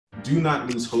do not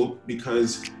lose hope,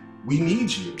 because we need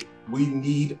you. We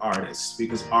need artists,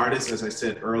 because artists, as I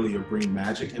said earlier, bring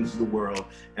magic into the world.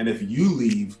 And if you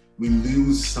leave, we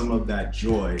lose some of that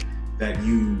joy that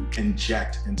you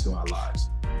inject into our lives.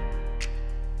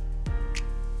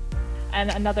 And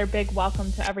another big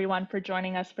welcome to everyone for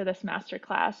joining us for this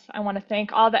masterclass. I want to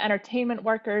thank all the entertainment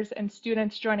workers and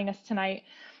students joining us tonight.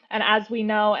 And as we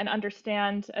know and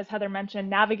understand, as Heather mentioned,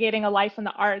 navigating a life in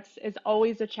the arts is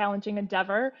always a challenging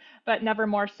endeavor, but never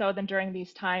more so than during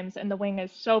these times. And the Wing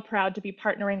is so proud to be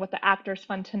partnering with the Actors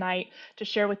Fund tonight to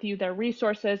share with you their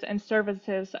resources and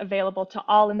services available to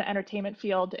all in the entertainment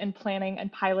field in planning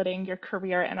and piloting your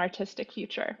career and artistic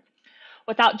future.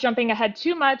 Without jumping ahead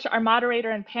too much, our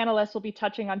moderator and panelists will be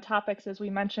touching on topics, as we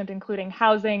mentioned, including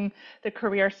housing, the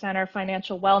Career Center,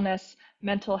 financial wellness,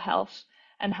 mental health,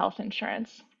 and health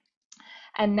insurance.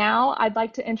 And now I'd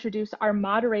like to introduce our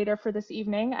moderator for this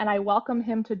evening, and I welcome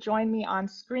him to join me on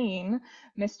screen,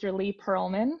 Mr. Lee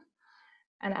Perlman.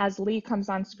 And as Lee comes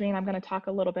on screen, I'm going to talk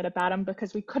a little bit about him,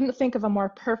 because we couldn't think of a more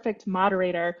perfect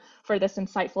moderator for this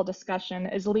insightful discussion,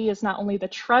 as Lee is not only the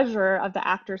treasurer of the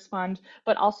Actors Fund,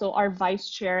 but also our vice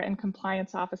chair and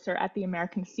compliance officer at the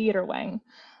American Theater Wing.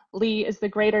 Lee is the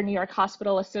Greater New York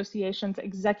Hospital Association's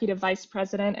executive vice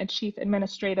president and chief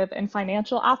administrative and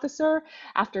financial officer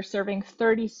after serving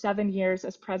 37 years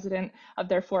as president of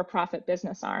their for-profit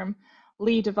business arm.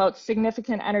 Lee devotes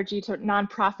significant energy to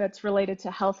nonprofits related to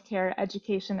healthcare,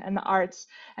 education, and the arts,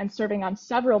 and serving on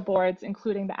several boards,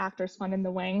 including the Actors Fund and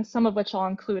the Wing, some of which I'll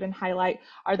include and highlight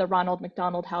are the Ronald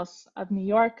McDonald House of New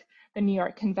York, the New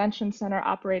York Convention Center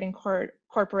Operating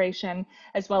Corporation,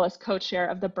 as well as co-chair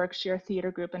of the Berkshire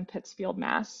Theater Group in Pittsfield,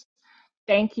 Mass.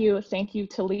 Thank you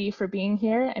to Lee for being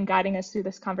here and guiding us through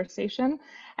this conversation.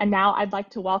 And now I'd like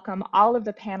to welcome all of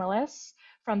the panelists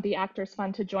from the Actors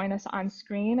Fund to join us on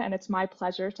screen, and it's my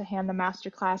pleasure to hand the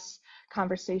masterclass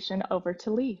conversation over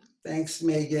to Lee. Thanks,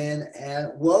 Megan,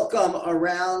 and welcome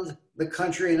around the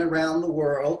country and around the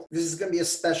world. This is going to be a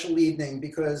special evening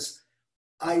because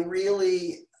I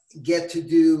really get to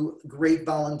do great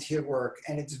volunteer work,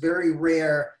 and it's very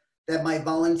rare that my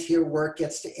volunteer work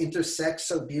gets to intersect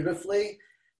so beautifully,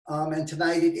 and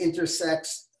tonight it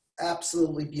intersects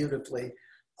absolutely beautifully.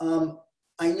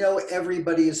 I know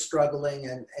everybody is struggling,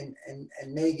 and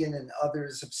Megan and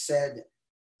others have said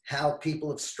how people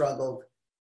have struggled.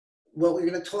 What we're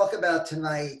going to talk about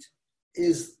tonight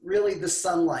is really the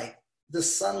sunlight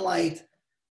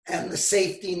and the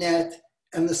safety net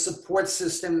and the support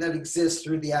system that exists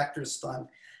through the Actors Fund.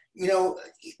 You know,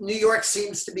 New York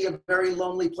seems to be a very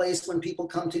lonely place when people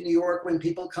come to New York, when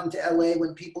people come to LA,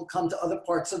 when people come to other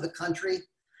parts of the country.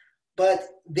 But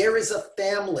there is a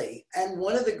family. And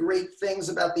one of the great things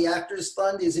about the Actors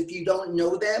Fund is if you don't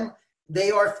know them,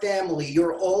 they are family.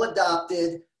 You're all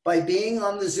adopted. By being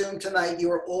on the Zoom tonight,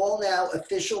 you're all now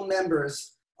official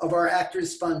members of our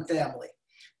Actors Fund family.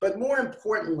 But more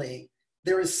importantly,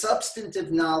 there is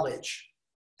substantive knowledge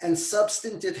and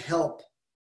substantive help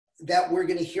that we're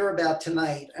going to hear about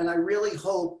tonight. And I really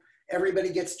hope everybody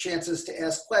gets chances to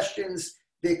ask questions.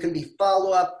 There can be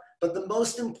follow-up. But the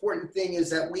most important thing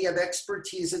is that we have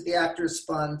expertise at the Actors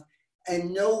Fund,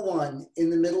 and no one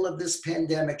in the middle of this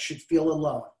pandemic should feel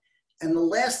alone. And the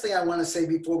last thing I want to say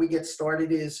before we get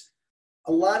started is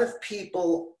a lot of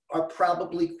people are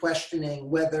probably questioning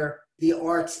whether the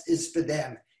arts is for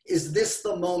them. Is this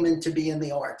the moment to be in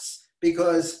the arts?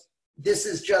 Because this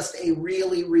is just a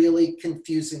really, really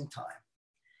confusing time.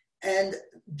 And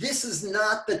this is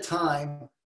not the time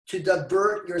to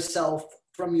divert yourself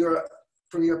from your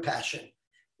passion.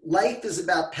 Life is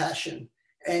about passion,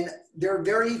 and there are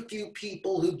very few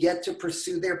people who get to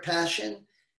pursue their passion.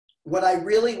 What I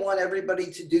really want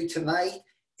everybody to do tonight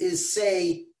is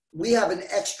say, we have an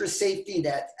extra safety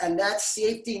net, and that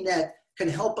safety net can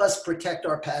help us protect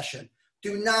our passion.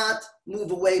 Do not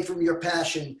move away from your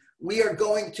passion. We are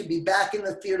going to be back in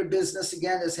the theater business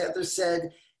again, as Heather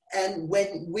said, and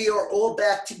when we are all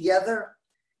back together,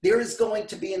 there is going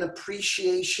to be an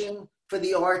appreciation for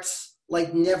the arts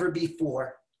like never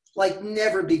before,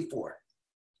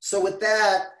 So with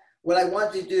that, what I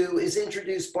want to do is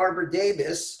introduce Barbara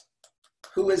Davis,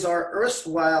 who is our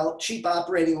erstwhile Chief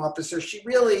Operating Officer. She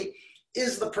really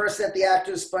is the person at the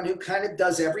Actors Fund who kind of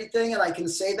does everything. And I can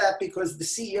say that because the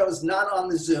CEO is not on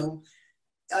the Zoom.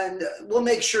 And we'll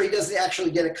make sure he doesn't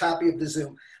actually get a copy of the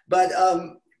Zoom. But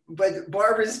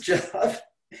Barbara's job,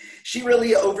 she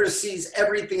really oversees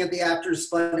everything at the Actors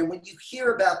Fund. And when you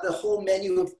hear about the whole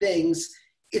menu of things,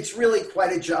 it's really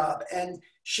quite a job. And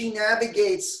she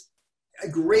navigates a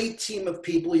great team of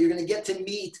people. You're going to get to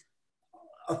meet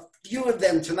a few of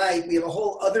them tonight. We have a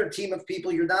whole other team of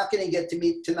people you're not going to get to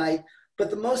meet tonight. But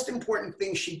the most important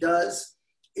thing she does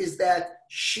is that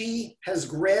she has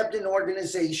grabbed an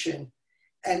organization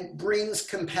and brings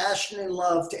compassion and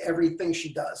love to everything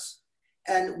she does.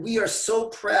 And we are so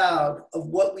proud of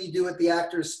what we do at the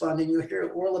Actors Fund, and you'll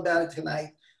hear all about it tonight.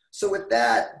 So with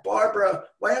that, Barbara,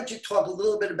 why don't you talk a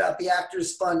little bit about the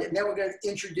Actors Fund, and then we're going to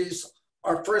introduce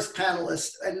our first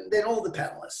panelist and then all the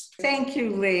panelists. Thank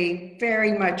you, Lee.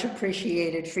 Very much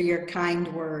appreciated for your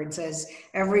kind words. As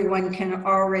everyone can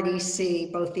already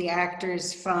see, both the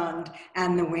Actors Fund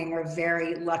and the Wing are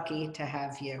very lucky to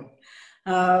have you.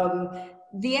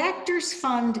 The Actors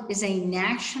Fund is a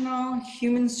national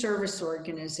human service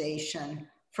organization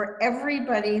for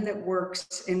everybody that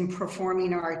works in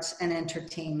performing arts and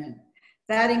entertainment.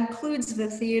 That includes the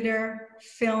theater,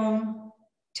 film,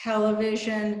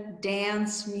 television,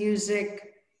 dance,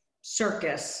 music,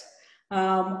 circus,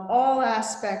 all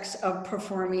aspects of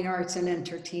performing arts and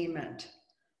entertainment.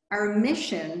 Our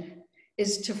mission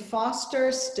is to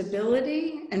foster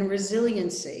stability and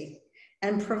resiliency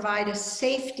and provide a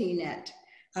safety net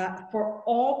for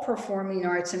all performing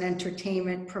arts and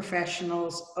entertainment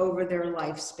professionals over their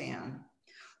lifespan.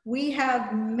 We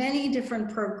have many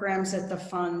different programs at the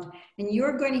fund, and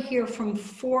you're going to hear from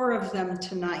 4 of them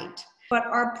tonight. But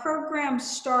our programs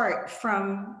start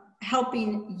from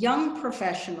helping young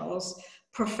professionals,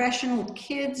 professional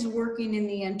kids working in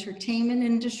the entertainment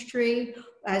industry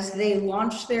as they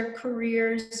launch their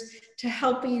careers, to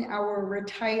helping our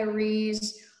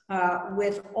retirees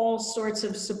with all sorts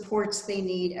of supports they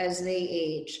need as they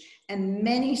age, and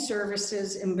many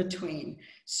services in between.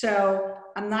 So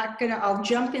I'll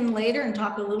jump in later and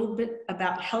talk a little bit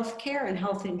about healthcare and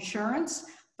health insurance,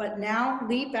 but now,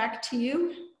 Lee, back to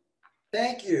you.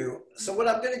 Thank you. So what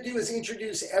I'm going to do is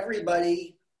introduce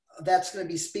everybody that's going to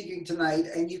be speaking tonight,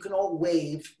 and you can all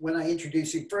wave when I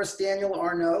introduce you. First, Daniel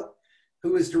Arnaud,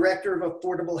 who is Director of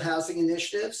Affordable Housing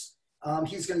Initiatives.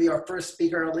 He's going to be our first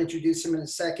speaker. I'll introduce him in a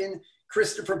second.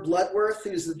 Christopher Bloodworth,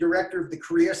 who's the Director of the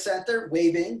Career Center,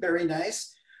 waving, very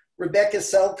nice. Rebecca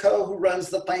Selko, who runs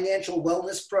the Financial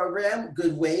Wellness Program,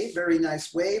 good wave, very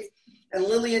nice wave. And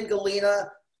Lillian Galina,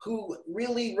 who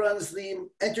really runs the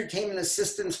Entertainment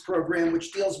Assistance Program,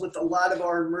 which deals with a lot of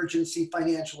our emergency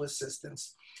financial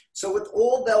assistance. So with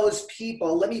all those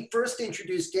people, let me first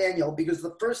introduce Daniel, because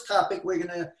the first topic we're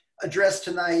gonna address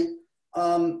tonight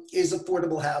is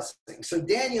affordable housing. So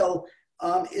Daniel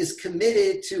is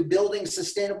committed to building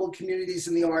sustainable communities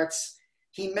in the arts.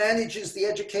 He manages the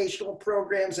educational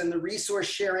programs and the resource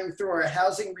sharing through our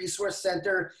Housing Resource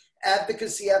Center,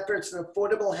 advocacy efforts, and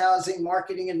affordable housing,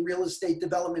 marketing, and real estate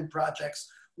development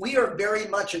projects. We are very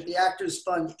much at the Actors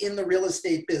Fund in the real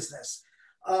estate business.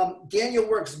 Daniel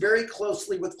works very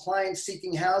closely with clients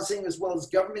seeking housing, as well as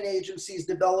government agencies,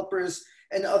 developers,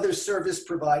 and other service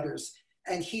providers.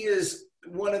 And he is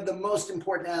one of the most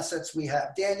important assets we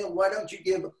have. Daniel, why don't you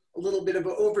give a little bit of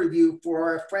an overview for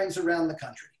our friends around the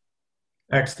country?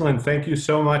 Excellent. Thank you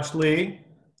so much, Lee.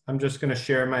 I'm just going to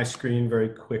share my screen very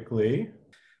quickly.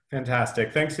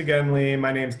 Fantastic. Thanks again, Lee.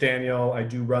 My name's Daniel. I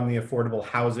do run the affordable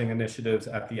housing initiatives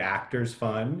at the Actors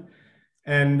Fund.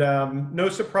 And no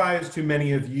surprise to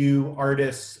many of you,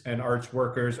 artists and arts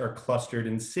workers are clustered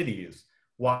in cities.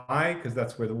 Why? Because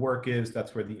that's where the work is,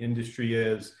 that's where the industry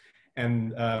is,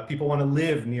 and people want to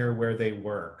live near where they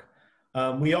work.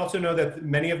 We also know that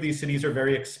many of these cities are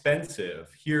very expensive.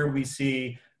 Here we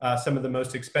see some of the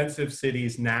most expensive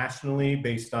cities nationally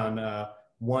based on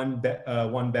one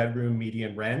bedroom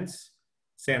median rents.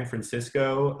 San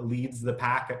Francisco leads the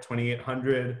pack at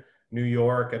 $2,800, New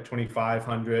York at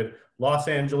 $2,500, Los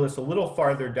Angeles a little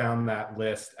farther down that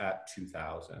list at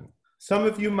 $2,000. Some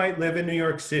of you might live in New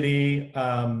York City.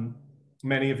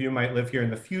 Many of you might live here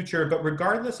in the future, but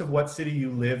regardless of what city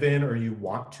you live in or you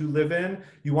want to live in,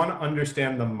 you want to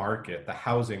understand the market, the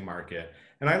housing market.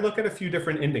 And I look at a few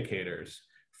different indicators.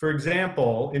 For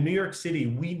example, in New York City,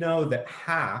 we know that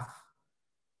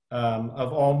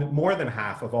more than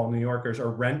half of all New Yorkers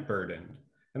are rent burdened.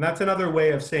 And that's another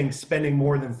way of saying spending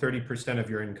more than 30%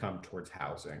 of your income towards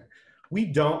housing. We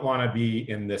don't want to be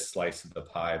in this slice of the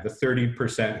pie, the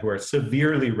 30% who are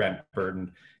severely rent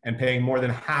burdened and paying more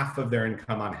than half of their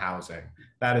income on housing.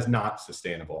 That is not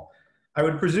sustainable. I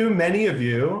would presume many of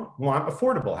you want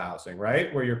affordable housing,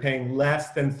 right? Where you're paying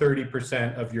less than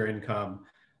 30% of your income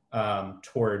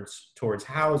towards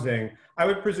housing. I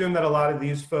would presume that a lot of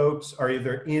these folks are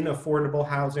either in affordable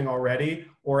housing already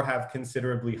or have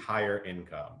considerably higher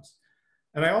incomes.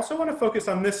 And I also want to focus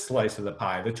on this slice of the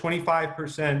pie, the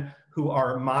 25% who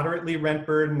are moderately rent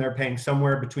burdened. They're paying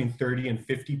somewhere between 30 and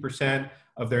 50%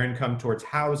 of their income towards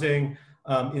housing.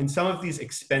 In some of these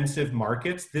expensive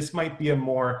markets, this might be a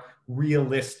more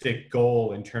realistic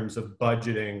goal in terms of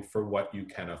budgeting for what you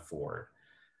can afford.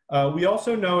 We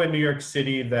also know in New York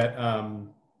City that,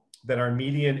 that our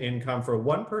median income for a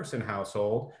one-person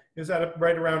household is at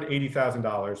right around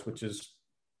 $80,000, which is,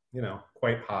 you know,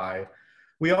 quite high.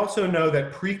 We also know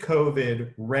that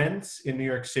pre-COVID rents in New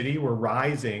York City were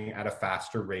rising at a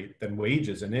faster rate than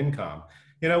wages and income.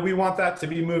 You know, we want that to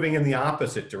be moving in the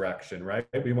opposite direction, right?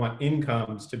 We want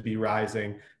incomes to be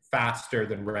rising faster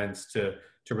than rents to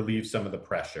relieve some of the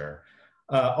pressure.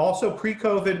 Also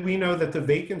pre-COVID, we know that the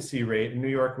vacancy rate in New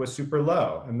York was super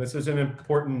low. And this is an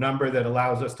important number that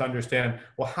allows us to understand,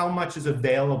 well, how much is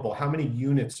available? How many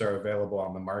units are available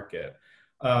on the market?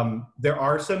 There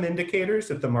are some indicators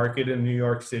that the market in New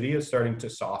York City is starting to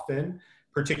soften,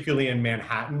 particularly in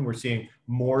Manhattan. We're seeing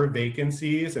more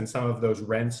vacancies and some of those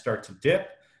rents start to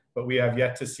dip, but we have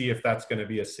yet to see if that's going to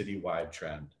be a citywide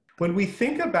trend. When we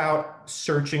think about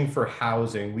searching for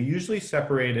housing, we usually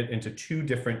separate it into two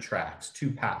different tracks,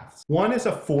 two paths. One is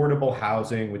affordable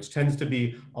housing, which tends to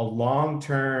be a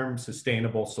long-term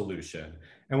sustainable solution.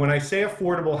 And when I say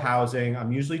affordable housing,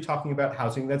 I'm usually talking about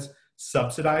housing that's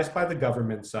subsidized by the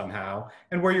government somehow,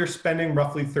 and where you're spending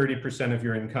roughly 30% of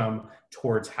your income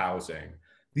towards housing.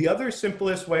 The other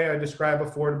simplest way I describe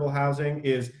affordable housing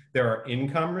is there are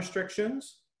income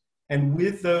restrictions, and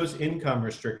with those income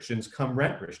restrictions come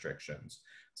rent restrictions.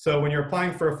 So when you're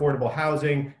applying for affordable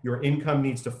housing, your income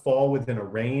needs to fall within a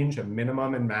range, a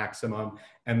minimum and maximum,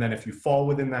 and then if you fall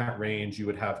within that range, you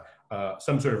would have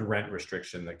some sort of rent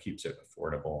restriction that keeps it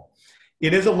affordable.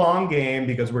 It is a long game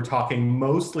because we're talking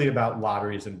mostly about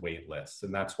lotteries and wait lists,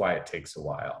 and that's why it takes a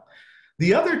while.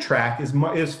 The other track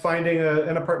is finding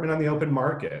an apartment on the open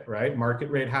market, right? Market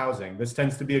rate housing. This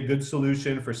tends to be a good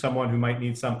solution for someone who might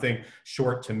need something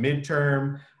short to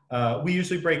midterm. We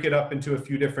usually break it up into a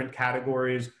few different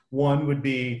categories. One would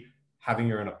be having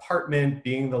your own apartment,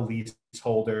 being the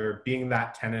leaseholder, being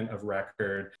that tenant of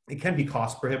record. It can be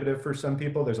cost prohibitive for some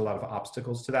people. There's a lot of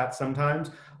obstacles to that sometimes.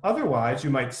 Otherwise, you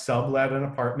might sublet an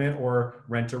apartment or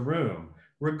rent a room.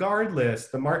 Regardless,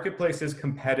 the marketplace is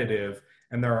competitive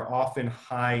and there are often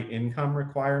high income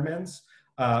requirements.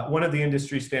 One of the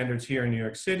industry standards here in New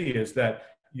York City is that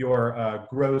your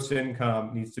gross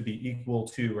income needs to be equal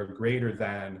to or greater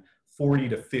than 40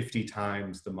 to 50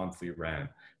 times the monthly rent,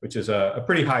 which is a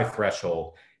pretty high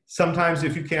threshold. Sometimes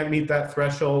if you can't meet that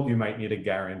threshold, you might need a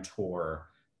guarantor,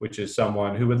 which is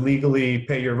someone who would legally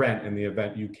pay your rent in the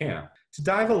event you can't. To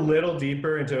dive a little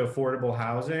deeper into affordable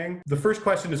housing, the first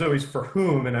question is always for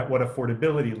whom and at what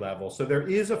affordability level. So there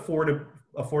is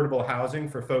affordable housing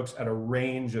for folks at a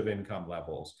range of income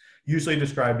levels, usually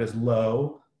described as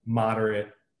low,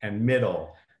 moderate, and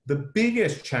middle. The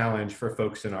biggest challenge for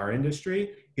folks in our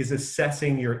industry is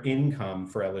assessing your income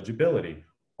for eligibility.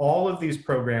 All of these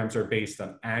programs are based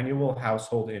on annual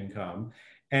household income,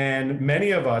 and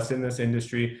many of us in this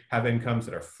industry have incomes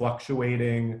that are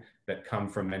fluctuating, that come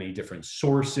from many different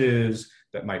sources,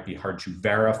 that might be hard to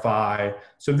verify.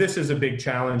 So this is a big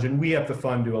challenge, and we at the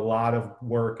fund do a lot of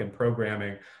work and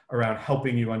programming around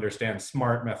helping you understand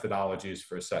smart methodologies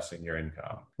for assessing your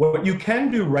income. What you can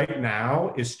do right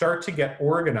now is start to get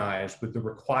organized with the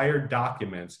required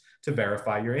documents to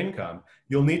verify your income.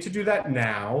 You'll need to do that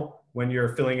now when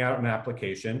you're filling out an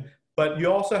application, but you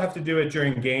also have to do it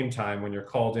during game time when you're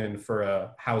called in for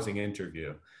a housing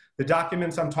interview. The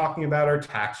documents I'm talking about are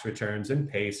tax returns and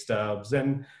pay stubs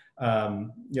and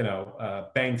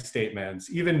bank statements,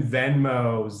 even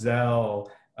Venmo, Zelle,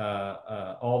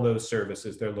 all those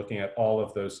services. They're looking at all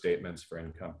of those statements for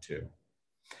income too.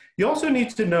 You also need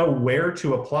to know where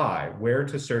to apply, where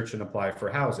to search and apply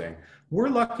for housing. We're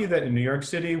lucky that in New York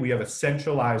City, we have a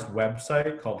centralized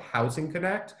website called Housing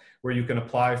Connect, where you can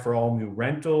apply for all new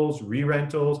rentals,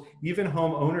 re-rentals, even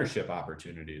home ownership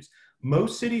opportunities.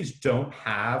 Most cities don't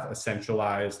have a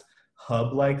centralized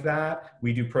hub like that.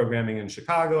 We do programming in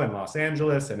Chicago and Los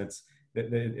Angeles, and it's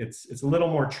a little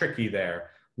more tricky there.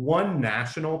 One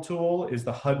national tool is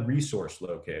the HUD Resource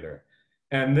Locator.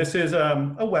 And this is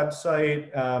a website.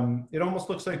 It almost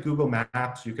looks like Google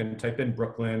Maps. You can type in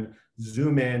Brooklyn,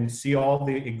 zoom in, see all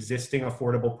the existing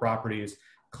affordable properties,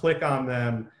 click on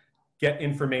them, get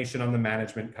information on the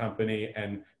management company,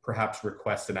 and perhaps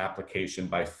request an application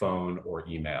by phone or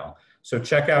email. So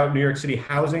check out New York City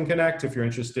Housing Connect if you're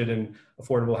interested in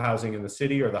affordable housing in the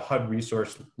city, or the HUD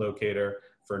Resource Locator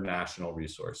for national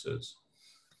resources.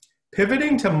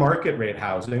 Pivoting to market rate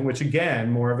housing, which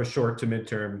again, more of a short to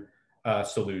midterm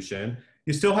solution,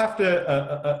 you still have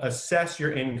to assess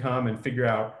your income and figure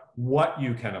out what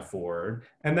you can afford.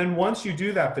 And then once you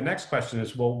do that, the next question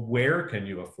is, well, where can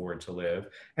you afford to live?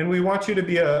 And we want you to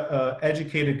be a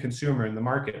educated consumer in the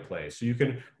marketplace. So you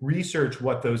can research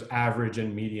what those average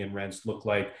and median rents look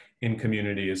like in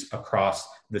communities across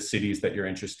the cities that you're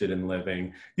interested in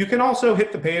living. You can also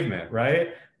hit the pavement,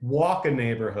 right? Walk a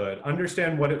neighborhood,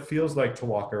 understand what it feels like to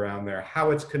walk around there, how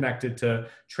it's connected to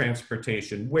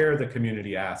transportation, where the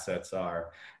community assets are.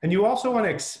 And you also want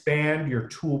to expand your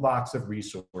toolbox of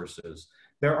resources.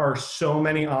 There are so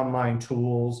many online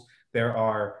tools. There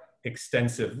are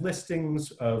extensive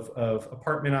listings of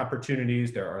apartment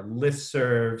opportunities. There are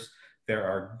listservs. There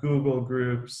are Google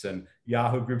groups and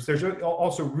Yahoo groups. There's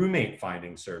also roommate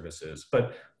finding services.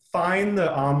 But find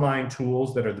the online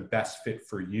tools that are the best fit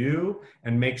for you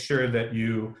and make sure that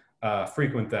you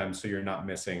frequent them so you're not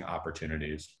missing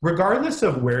opportunities. Regardless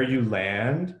of where you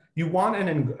land, you want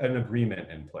an agreement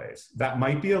in place. That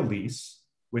might be a lease,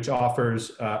 which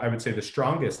offers, I would say, the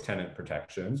strongest tenant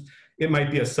protections. It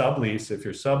might be a sublease if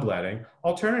you're subletting.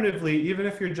 Alternatively, even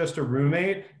if you're just a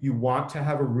roommate, you want to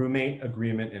have a roommate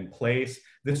agreement in place.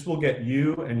 This will get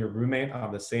you and your roommate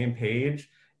on the same page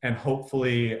and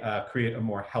hopefully create a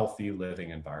more healthy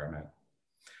living environment.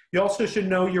 You also should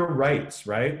know your rights,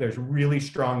 right? There's really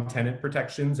strong tenant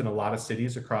protections in a lot of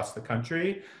cities across the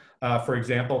country. For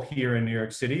example, here in New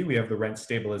York City, we have the rent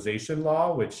stabilization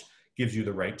law, which gives you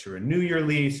the right to renew your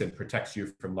lease and protects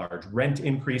you from large rent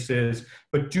increases.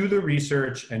 But do the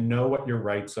research and know what your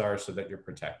rights are so that you're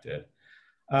protected.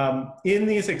 In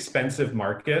these expensive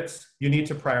markets, you need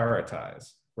to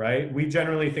prioritize. Right? We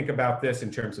generally think about this in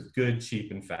terms of good,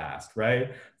 cheap, and fast,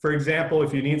 right? For example,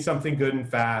 if you need something good and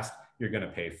fast, you're going to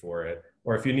pay for it.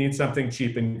 Or if you need something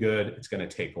cheap and good, it's going to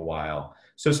take a while.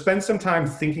 So spend some time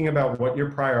thinking about what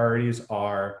your priorities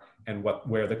are and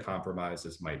where the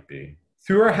compromises might be.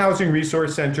 Through our Housing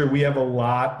Resource Center, we have a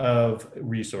lot of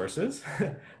resources.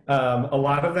 A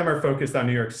lot of them are focused on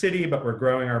New York City, but we're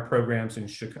growing our programs in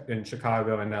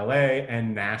Chicago and LA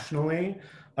and nationally.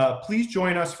 Please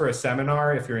join us for a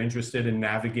seminar if you're interested in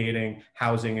navigating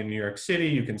housing in New York City.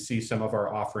 You can see some of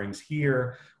our offerings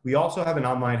here. We also have an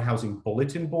online housing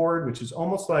bulletin board, which is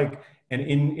almost like an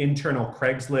internal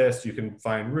Craigslist. You can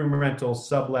find room rentals,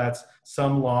 sublets,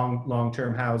 some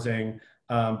long-term housing,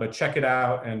 but check it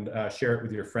out and share it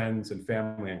with your friends and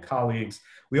family and colleagues.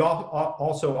 We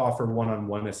also offer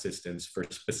one-on-one assistance for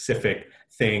specific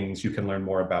things. You can learn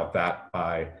more about that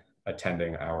by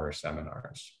attending our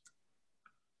seminars.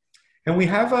 And we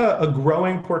have a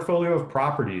growing portfolio of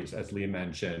properties, as Lee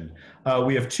mentioned.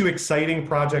 We have two exciting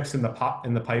projects in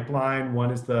the pipeline. One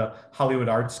is the Hollywood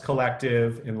Arts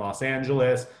Collective in Los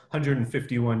Angeles,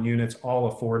 151 units,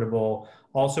 all affordable.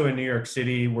 Also in New York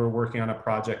City, we're working on a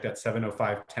project at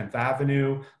 705 10th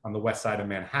Avenue on the west side of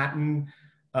Manhattan.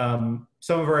 Some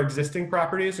of our existing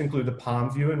properties include the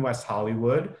Palm View in West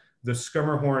Hollywood, the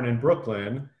Schermerhorn in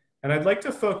Brooklyn, and I'd like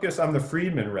to focus on the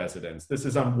Friedman residence. This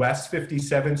is on West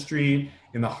 57th Street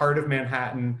in the heart of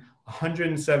Manhattan,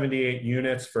 178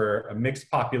 units for a mixed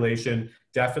population,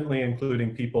 definitely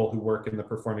including people who work in the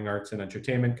performing arts and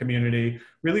entertainment community.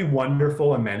 Really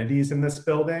wonderful amenities in this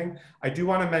building. I do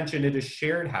want to mention it is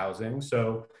shared housing,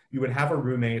 so you would have a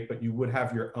roommate, but you would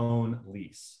have your own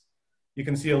lease. You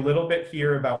can see a little bit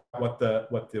here about what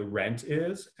the rent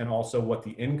is and also what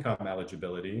the income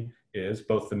eligibility is,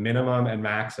 both the minimum and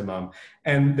maximum.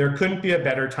 And there couldn't be a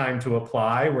better time to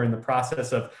apply. We're in the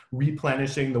process of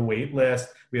replenishing the wait list.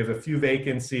 We have a few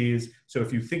vacancies. So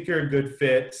if you think you're a good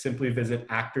fit, simply visit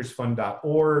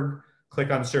actorsfund.org,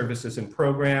 click on Services and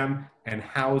Program and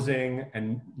Housing,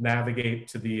 and navigate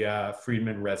to the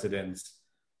Friedman Residence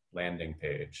landing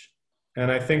page. And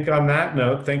I think on that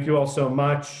note, thank you all so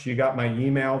much. You got my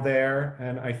email there,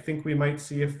 and I think we might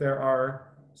see if there are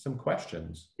some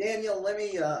questions. Daniel, let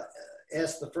me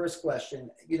ask the first question.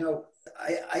 You know,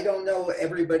 I don't know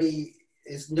everybody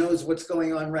knows what's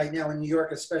going on right now in New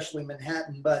York, especially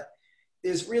Manhattan, but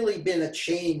there's really been a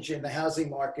change in the housing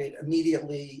market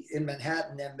immediately in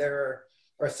Manhattan, and there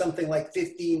are something like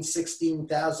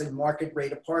 16,000 market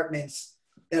rate apartments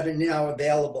that are now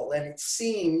available. And it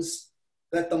seems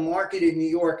that the market in New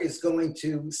York is going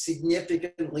to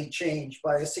significantly change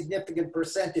by a significant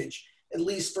percentage, at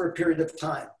least for a period of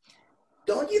time.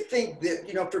 Don't you think that,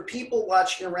 you know, for people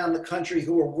watching around the country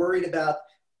who are worried about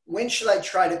when should I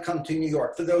try to come to New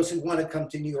York, for those who want to come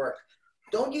to New York,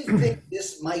 don't you think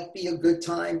this might be a good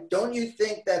time? Don't you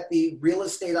think that the real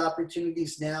estate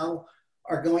opportunities now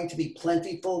are going to be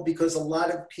plentiful because a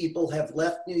lot of people have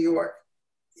left New York?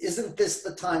 Isn't this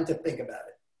the time to think about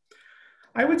it?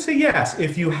 I would say yes.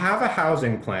 If you have a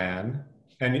housing plan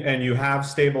and you have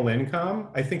stable income,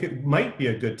 I think it might be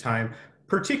a good time,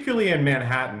 particularly in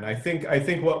Manhattan. I think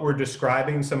what we're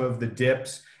describing, some of the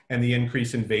dips and the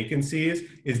increase in vacancies,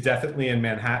 is definitely in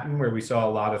Manhattan, where we saw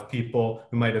a lot of people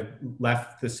who might have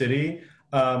left the city.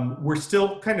 We're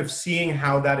still kind of seeing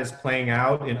how that is playing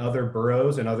out in other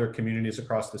boroughs and other communities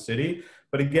across the city.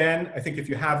 But again, I think if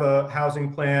you have a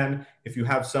housing plan, if you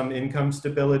have some income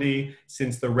stability,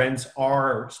 since the rents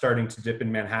are starting to dip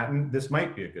in Manhattan, this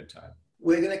might be a good time.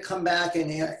 We're going to come back and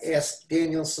ask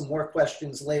Daniel some more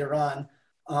questions later on,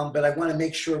 but I want to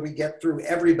make sure we get through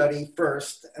everybody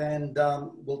first, and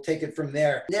we'll take it from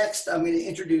there. Next, I'm going to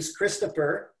introduce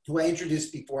Christopher, who I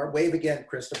introduced before. Wave again,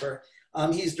 Christopher.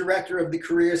 He's director of the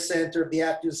Career Center of the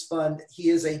Actors Fund. He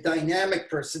is a dynamic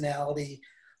personality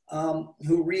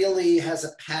who really has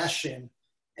a passion,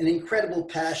 an incredible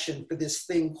passion for this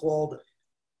thing called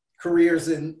careers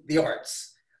in the arts.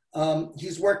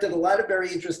 He's worked at a lot of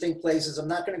very interesting places. I'm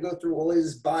not going to go through all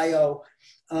his bio,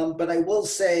 but I will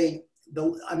say,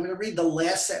 I'm going to read the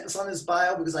last sentence on his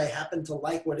bio because I happen to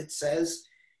like what it says.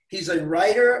 He's a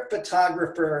writer,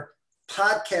 photographer,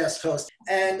 podcast host,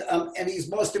 and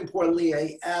he's most importantly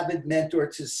an avid mentor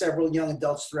to several young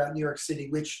adults throughout New York City,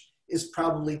 which is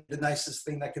probably the nicest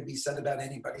thing that could be said about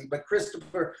anybody. But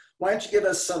Christopher, why don't you give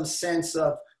us some sense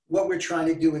of what we're trying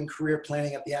to do in career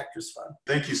planning at the Actors Fund?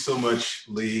 Thank you so much,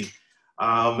 Lee.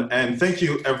 And thank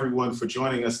you everyone for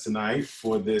joining us tonight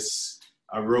for this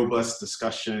robust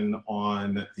discussion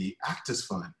on the Actors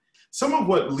Fund. Some of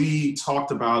what Lee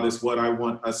talked about is what I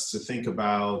want us to think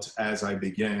about as I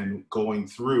begin going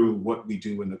through what we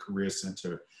do in the Career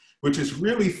Center, which is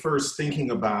really first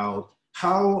thinking about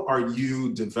how are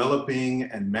you developing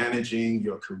and managing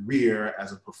your career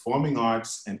as a performing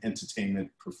arts and entertainment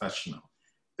professional.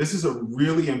 This is a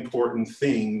really important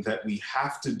thing that we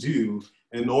have to do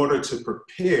in order to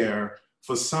prepare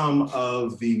for some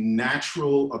of the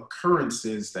natural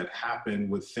occurrences that happen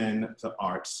within the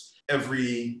arts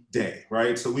every day,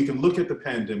 right? So we can look at the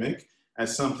pandemic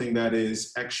as something that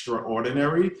is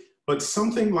extraordinary, but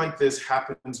something like this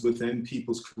happens within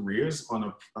people's careers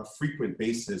on a frequent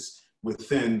basis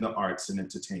within the arts and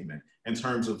entertainment in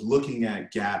terms of looking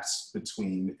at gaps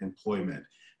between employment.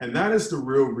 And that is the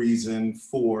real reason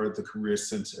for the Career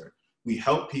Center. We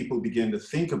help people begin to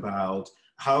think about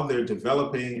how they're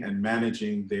developing and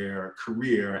managing their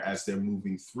career as they're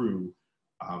moving through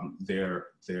their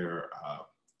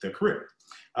career.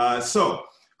 So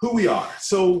who we are.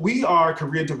 So we are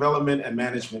career development and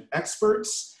management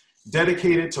experts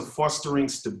dedicated to fostering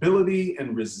stability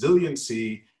and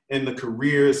resiliency in the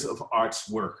careers of arts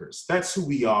workers. That's who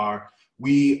we are.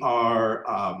 We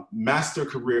are master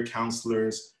career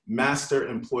counselors, master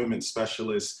employment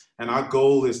specialists, and our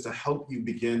goal is to help you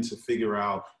begin to figure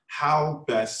out how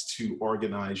best to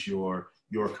organize your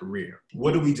career.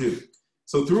 What do we do?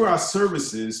 So through our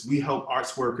services, we help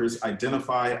arts workers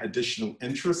identify additional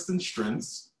interests and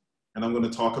strengths, and I'm going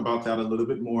to talk about that a little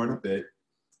bit more in a bit,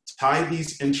 tie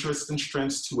these interests and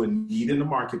strengths to a need in the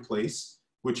marketplace,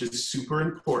 which is super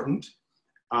important,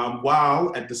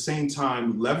 while at the same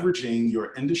time leveraging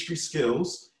your industry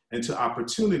skills into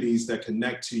opportunities that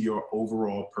connect to your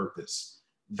overall purpose.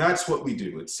 That's what we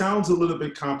do. It sounds a little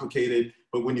bit complicated,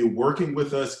 but when you're working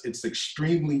with us, it's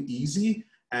extremely easy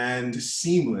and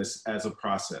seamless as a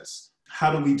process.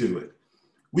 How do we do it?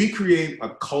 We create a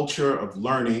culture of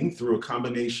learning through a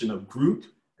combination of group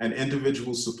and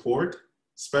individual support,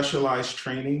 specialized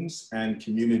trainings, and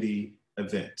community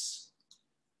events.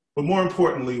 But more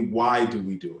importantly, why do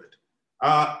we do it?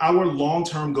 Our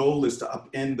long-term goal is to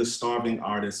upend the starving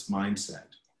artist mindset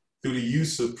through the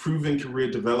use of proven career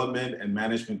development and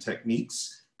management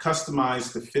techniques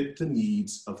customized to fit the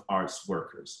needs of arts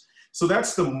workers. So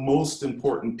that's the most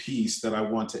important piece that I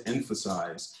want to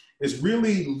emphasize, is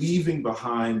really leaving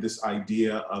behind this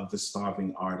idea of the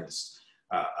starving artist.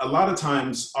 A lot of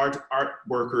times art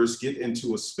workers get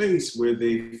into a space where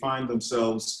they find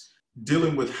themselves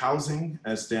dealing with housing,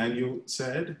 as Daniel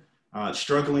said,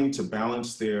 struggling to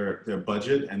balance their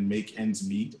budget and make ends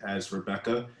meet, as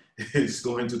Rebecca is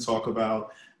going to talk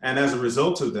about. And as a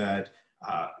result of that,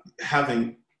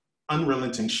 having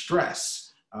unrelenting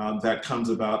stress that comes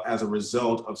about as a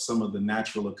result of some of the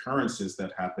natural occurrences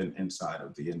that happen inside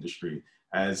of the industry,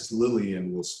 as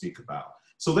Lillian will speak about.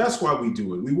 So that's why we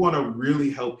do it. We want to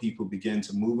really help people begin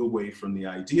to move away from the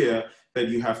idea that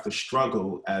you have to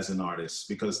struggle as an artist,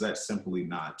 because that's simply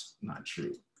not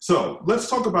true. So let's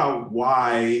talk about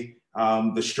why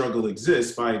the struggle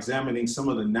exists by examining some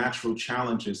of the natural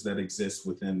challenges that exist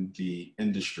within the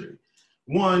industry.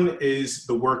 One is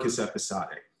the work is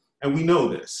episodic, and we know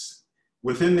this.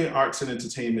 Within the arts and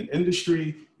entertainment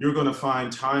industry, you're going to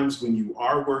find times when you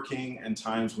are working and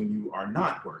times when you are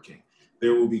not working.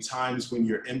 There will be times when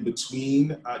you're in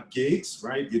between gigs,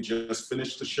 right? You just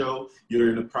finished the show, you're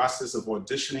in the process of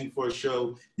auditioning for a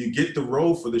show, you get the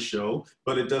role for the show,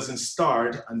 but it doesn't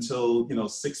start until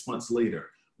 6 months later.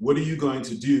 What are you going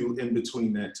to do in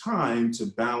between that time to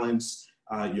balance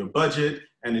your budget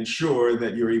and ensure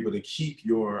that you're able to keep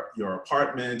your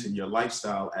apartment and your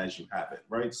lifestyle as you have it,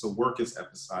 right? So work is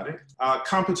episodic.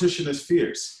 Competition is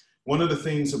fierce. One of the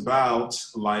things about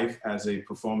life as a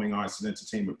performing arts and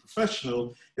entertainment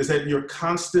professional is that you're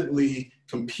constantly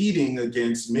competing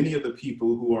against many of the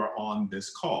people who are on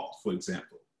this call, for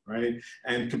example, right?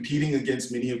 And competing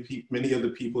against many of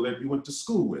the people that you went to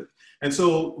school with. And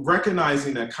so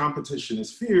recognizing that competition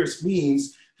is fierce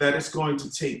means that it's going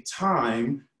to take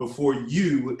time before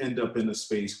you end up in a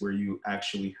space where you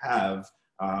actually have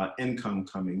income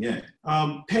coming in.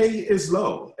 Pay is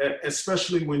low,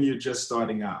 especially when you're just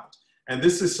starting out. And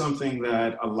this is something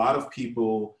that a lot of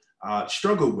people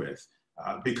struggle with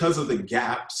because of the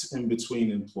gaps in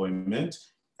between employment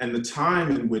and the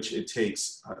time in which it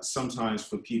takes sometimes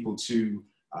for people to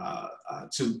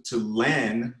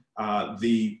land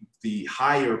the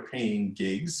higher paying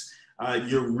gigs.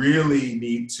 You really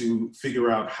need to figure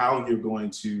out how you're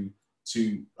going to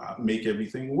make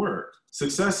everything work.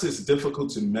 Success is difficult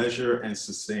to measure and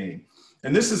sustain.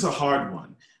 And this is a hard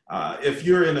one. If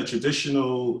you're in a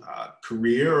traditional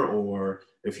career, or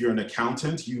if you're an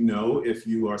accountant, if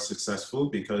you are successful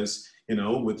because,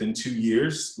 within 2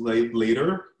 years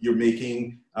later, you're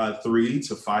making 3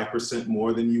 to 5%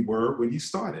 more than you were when you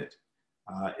started.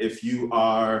 If you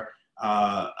are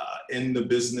in the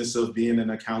business of being an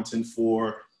accountant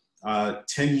for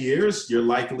 10 years, you're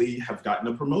likely have gotten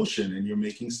a promotion and you're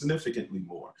making significantly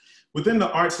more. Within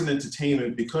the arts and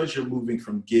entertainment, because you're moving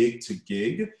from gig to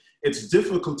gig, it's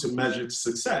difficult to measure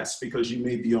success because you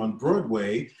may be on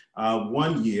Broadway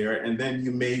 1 year and then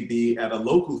you may be at a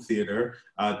local theater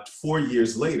 4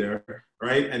 years later,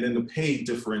 right? And then the pay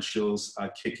differentials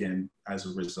kick in as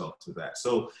a result of that.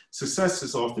 So success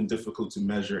is often difficult to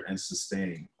measure and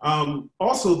sustain.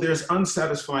 Also, there's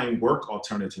unsatisfying work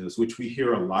alternatives, which we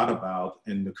hear a lot about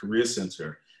in the Career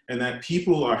Center, and that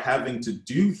people are having to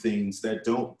do things that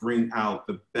don't bring out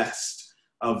the best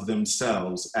of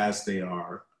themselves as they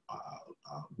are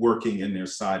working in their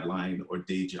sideline or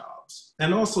day jobs.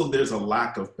 And also there's a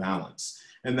lack of balance,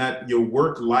 and that your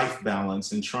work-life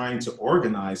balance and trying to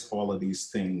organize all of these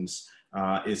things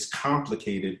is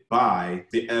complicated by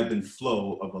the ebb and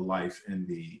flow of a life in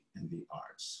the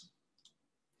arts.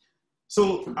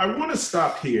 So I want to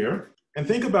stop here and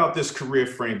think about this career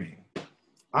framing.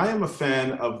 I am a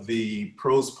fan of the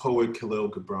prose poet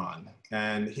Khalil Gibran,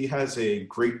 and he has a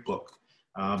great book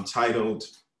titled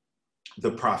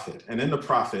The Prophet. And in The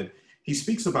Prophet, he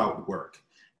speaks about work.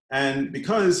 And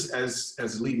because,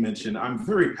 as Lee mentioned, I'm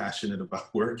very passionate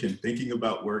about work and thinking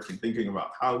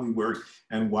about how we work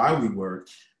and why we work,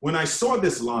 when I saw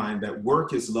this line that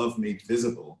work is love made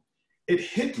visible, it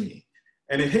hit me.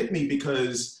 And it hit me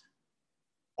because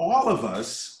all of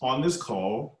us on this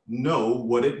call know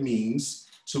what it means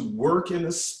to work in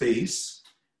a space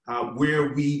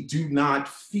where we do not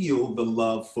feel the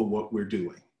love for what we're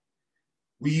doing.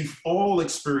 We've all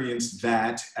experienced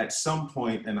that at some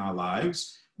point in our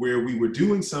lives, where we were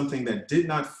doing something that did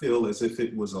not feel as if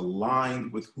it was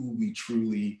aligned with who we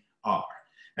truly are.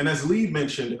 And as Lee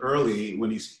mentioned early,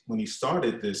 when he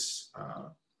started this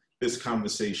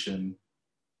conversation,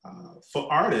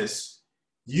 for artists,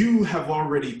 you have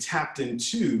already tapped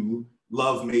into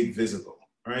love made visible.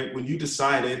 Right? When you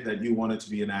decided that you wanted to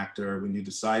be an actor, when you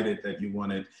decided that you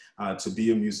wanted to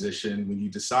be a musician, when you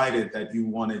decided that you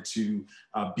wanted to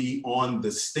be on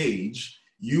the stage,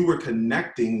 you were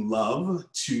connecting love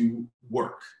to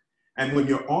work. And when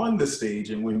you're on the stage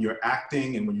and when you're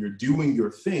acting and when you're doing your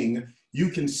thing, you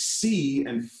can see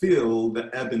and feel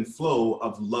the ebb and flow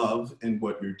of love in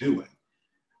what you're doing.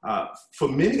 For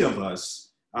many of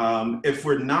us, if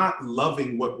we're not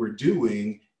loving what we're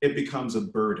doing, it becomes a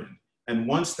burden. And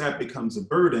once that becomes a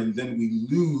burden, then we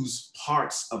lose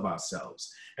parts of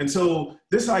ourselves. And so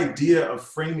this idea of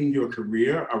framing your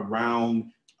career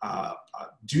around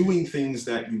doing things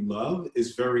that you love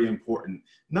is very important,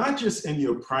 not just in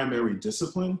your primary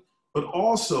discipline, but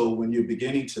also when you're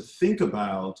beginning to think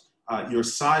about your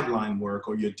sideline work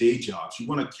or your day jobs. You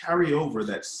want to carry over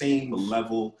that same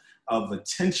level of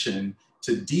attention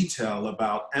to detail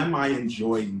about, am I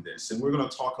enjoying this? And we're going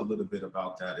to talk a little bit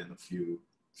about that in a few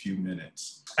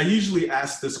minutes. I usually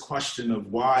ask this question of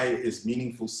why is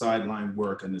meaningful sideline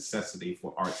work a necessity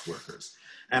for arts workers?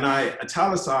 And I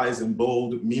italicize in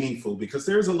bold meaningful because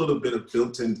there's a little bit of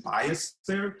built-in bias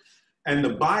there. And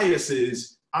the bias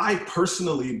is, I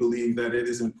personally believe that it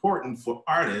is important for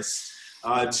artists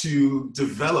to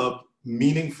develop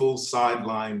meaningful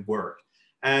sideline work.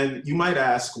 And you might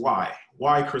ask, why?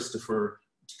 Why, Christopher,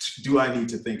 do I need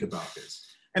to think about this?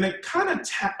 And it kind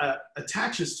of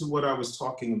attaches to what I was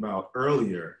talking about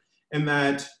earlier, in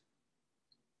that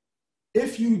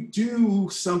if you do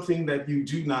something that you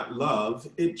do not love,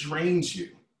 it drains you.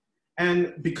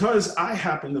 And because I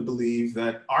happen to believe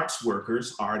that arts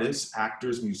workers, artists,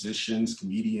 actors, musicians,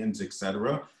 comedians,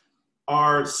 etc.,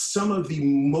 are some of the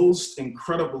most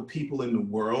incredible people in the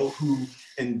world who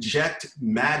inject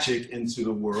magic into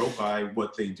the world by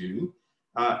what they do.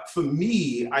 For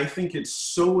me, I think it's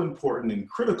so important and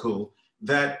critical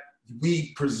that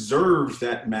we preserve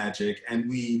that magic and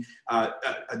we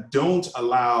don't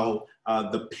allow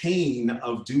the pain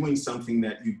of doing something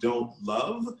that you don't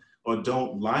love or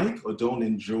don't like or don't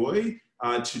enjoy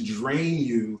to drain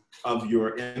you of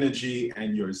your energy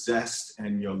and your zest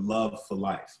and your love for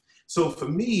life. So for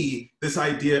me, this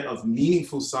idea of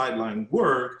meaningful sideline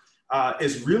work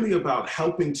is really about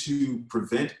helping to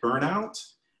prevent burnout,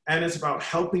 and it's about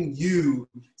helping you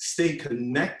stay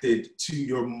connected to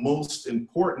your most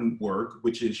important work,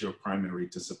 which is your primary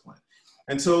discipline.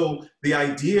 And so the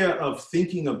idea of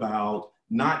thinking about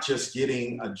not just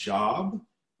getting a job,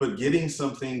 but getting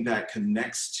something that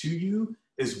connects to you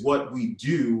is what we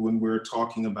do when we're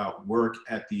talking about work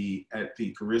at the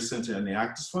Career Center and the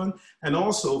Actors Fund, and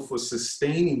also for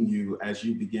sustaining you as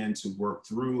you begin to work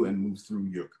through and move through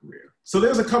your career. So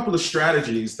there's a couple of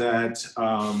strategies that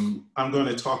I'm going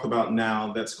to talk about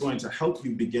now that's going to help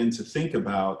you begin to think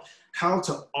about how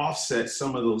to offset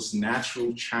some of those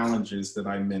natural challenges that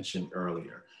I mentioned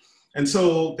earlier. And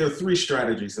so there are three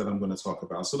strategies that I'm going to talk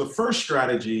about. So the first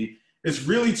strategy is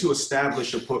really to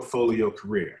establish a portfolio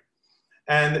career.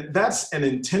 And that's an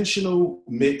intentional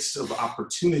mix of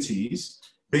opportunities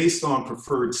based on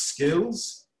preferred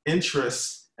skills,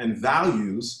 interests, and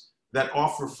values that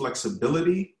offer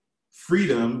flexibility,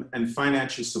 freedom, and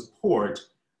financial support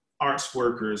arts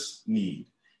workers need.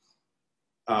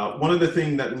 One of the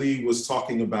things that Lee was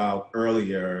talking about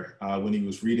earlier when he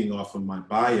was reading off of my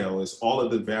bio is all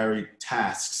of the varied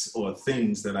tasks or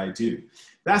things that I do.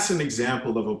 That's an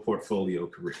example of a portfolio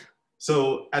career.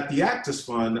 So at the Actors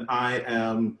Fund, I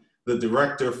am the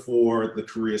director for the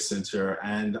Career Center,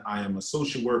 and I am a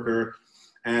social worker,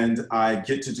 and I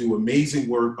get to do amazing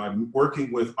work by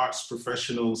working with arts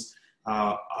professionals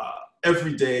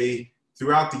every day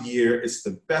throughout the year. It's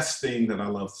the best thing that I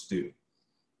love to do.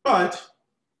 But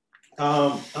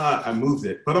I moved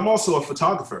it, but I'm also a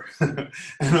photographer and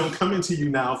I'm coming to you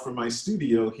now from my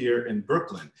studio here in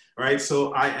Brooklyn, right?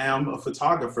 So I am a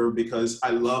photographer because I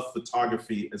love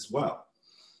photography as well.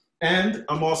 And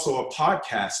I'm also a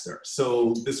podcaster.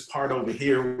 So this part over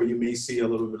here where you may see a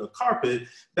little bit of carpet,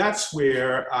 that's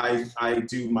where I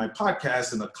do my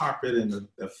podcast, and the carpet and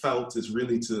the felt is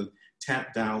really to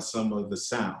tamp down some of the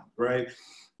sound, right?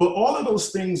 But all of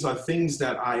those things are things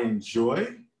that I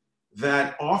enjoy,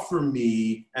 that offer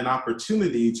me an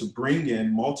opportunity to bring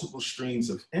in multiple streams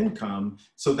of income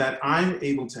so that I'm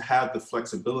able to have the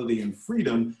flexibility and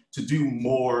freedom to do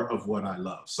more of what I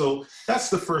love. So that's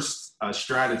the first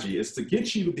strategy, is to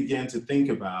get you to begin to think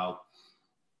about,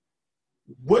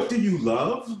 what do you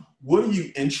love? What are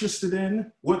you interested in?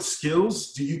 What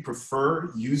skills do you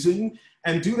prefer using?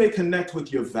 And do they connect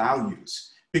with your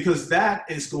values? Because that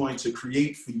is going to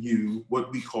create for you what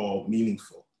we call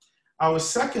meaningful. Our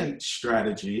second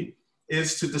strategy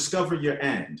is to discover your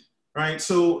end, right?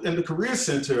 So in the Career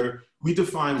Center, we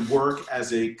define work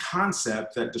as a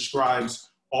concept that describes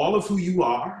all of who you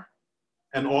are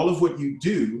and all of what you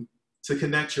do to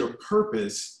connect your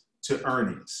purpose to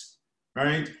earnings,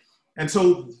 right? And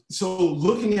so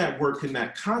looking at work in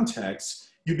that context,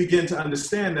 you begin to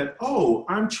understand that, oh,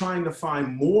 I'm trying to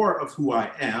find more of who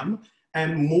I am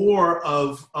and more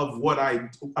of what I'm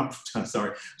trying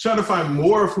to find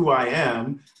more of who I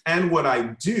am and what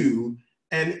I do,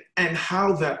 and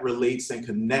how that relates and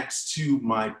connects to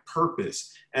my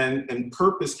purpose. And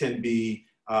purpose can be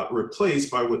replaced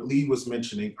by what Lee was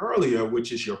mentioning earlier,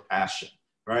 which is your passion,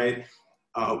 right?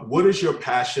 What is your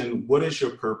passion? What is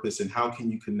your purpose? And how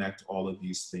can you connect all of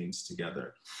these things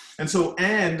together? And so,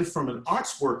 and from an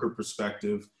arts worker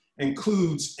perspective,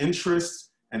 includes interests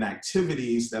and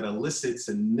activities that elicit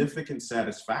significant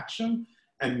satisfaction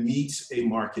and meets a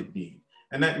market need.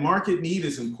 And that market need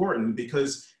is important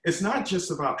because it's not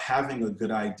just about having a good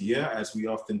idea, as we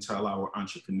often tell our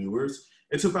entrepreneurs.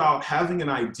 It's about having an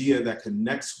idea that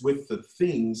connects with the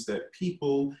things that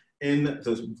people in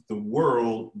the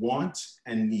world want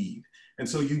and need. And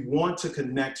so you want to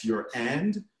connect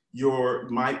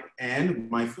my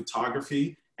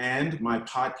photography and my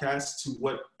podcast to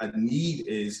what a need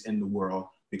is in the world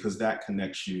because that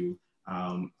connects you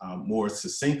more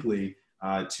succinctly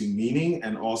to meaning,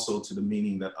 and also to the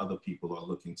meaning that other people are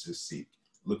looking to seek,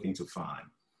 looking to find.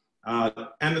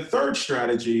 And the third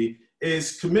strategy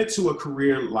is commit to a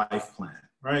career life plan,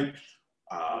 right?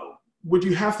 What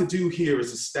you have to do here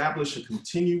is establish a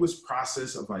continuous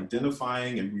process of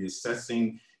identifying and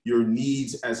reassessing your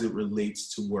needs as it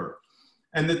relates to work.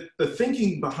 And the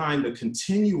thinking behind the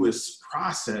continuous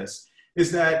process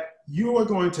is that you are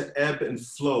going to ebb and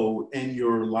flow in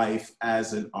your life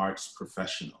as an arts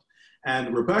professional.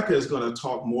 And Rebecca is going to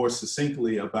talk more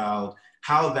succinctly about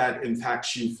how that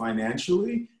impacts you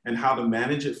financially and how to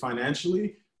manage it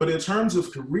financially. But in terms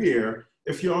of career,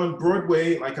 if you're on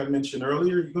Broadway, like I mentioned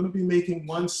earlier, you're going to be making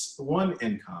one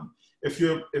income. If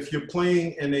you're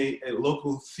playing in a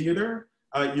local theater,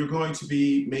 you're going to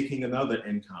be making another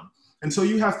income. And so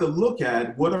you have to look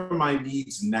at, what are my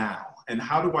needs now? And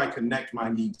how do I connect my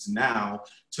needs now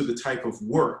to the type of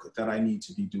work that I need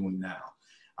to be doing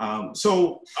now?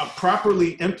 So a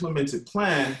properly implemented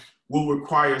plan will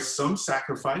require some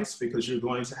sacrifice, because you're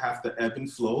going to have to ebb and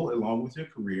flow along with your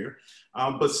career.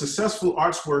 But successful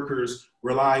arts workers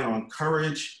rely on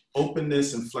courage,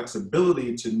 openness, and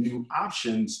flexibility to new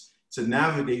options to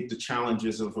navigate the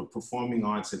challenges of a performing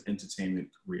arts and entertainment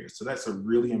career. So that's a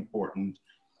really important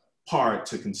part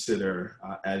to consider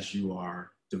as you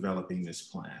are developing this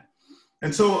plan.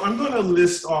 And so I'm going to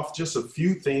list off just a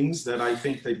few things that I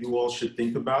think that you all should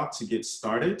think about to get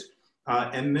started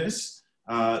in this.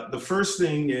 The first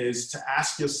thing is to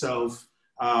ask yourself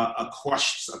a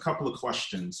couple of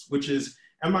questions, which is,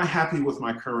 am I happy with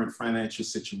my current financial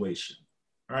situation?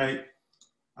 All right.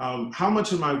 How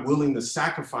much am I willing to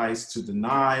sacrifice to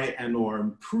deny and or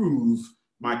improve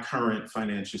my current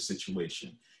financial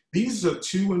situation? These are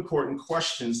two important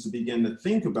questions to begin to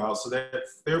think about, so that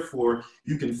therefore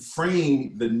you can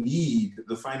frame the need,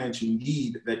 the financial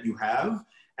need that you have,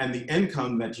 and the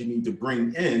income that you need to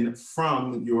bring in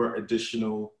from your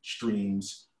additional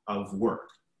streams of work,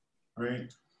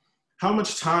 right? How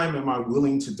much time am I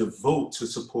willing to devote to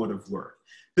supportive work?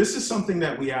 This is something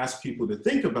that we ask people to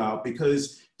think about,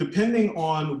 because depending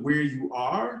on where you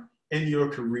are in your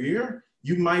career,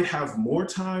 you might have more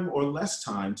time or less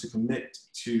time to commit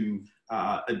to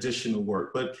additional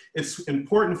work. But it's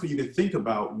important for you to think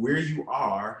about where you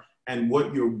are and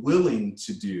what you're willing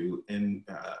to do in,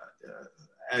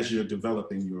 as you're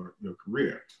developing your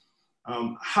career.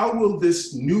 How will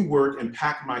this new work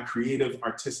impact my creative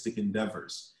artistic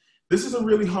endeavors? This is a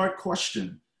really hard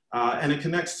question, and it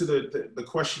connects to the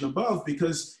question above,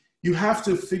 because you have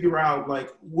to figure out, like,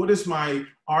 what is my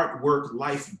artwork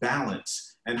life balance?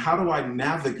 And how do I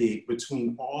navigate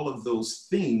between all of those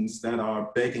things that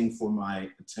are begging for my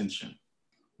attention?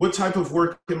 What type of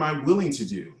work am I willing to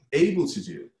do, able to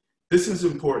do? This is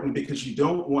important because you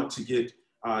don't want to get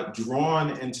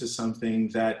drawn into something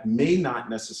that may not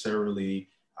necessarily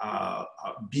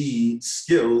be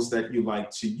skills that you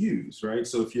like to use, right?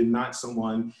 So if you're not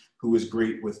someone who is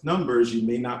great with numbers, you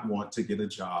may not want to get a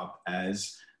job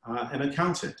as an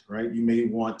accountant, right? You may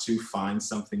want to find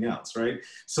something else, right?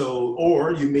 So,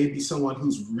 or you may be someone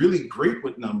who's really great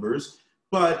with numbers,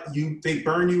 but they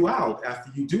burn you out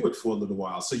after you do it for a little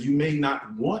while. So you may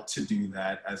not want to do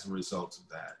that as a result of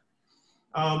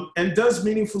that. And does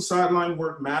meaningful sideline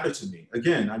work matter to me?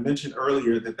 Again, I mentioned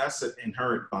earlier that that's an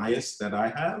inherent bias that I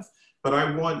have, but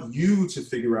I want you to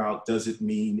figure out, does it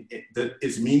mean that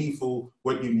is meaningful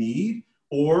what you need?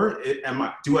 Or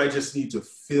do I just need to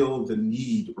fill the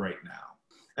need right now?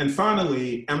 And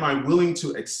finally, am I willing to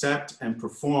accept and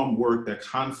perform work that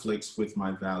conflicts with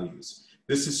my values?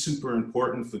 This is super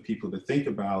important for people to think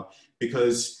about,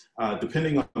 because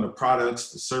depending on the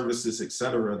products, the services, et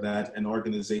cetera, that an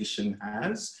organization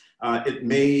has, it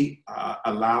may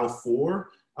allow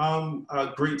for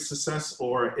great success,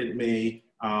 or it may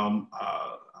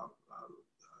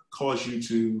cause you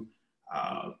to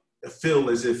feel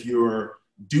as if you're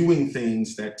doing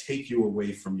things that take you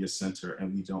away from your center,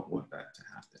 and we don't want that to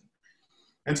happen.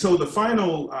 And so the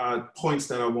final points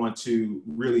that I want to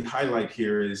really highlight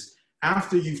here is,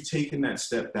 after you've taken that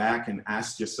step back and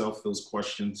asked yourself those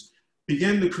questions,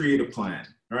 begin to create a plan,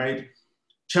 right?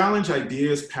 Challenge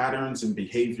ideas, patterns, and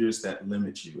behaviors that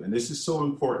limit you. And this is so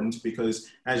important, because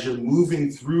as you're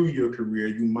moving through your career,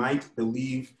 you might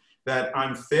believe that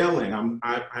I'm failing.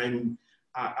 I'm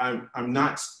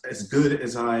not as good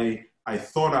as I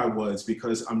thought I was,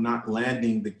 because I'm not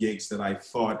landing the gigs that I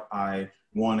thought I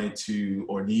wanted to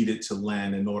or needed to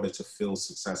land in order to feel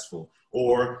successful.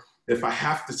 Or if I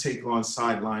have to take on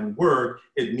sideline work,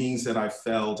 it means that I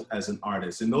failed as an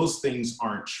artist. And those things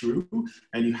aren't true.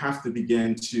 And you have to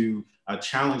begin to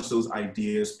challenge those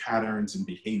ideas, patterns, and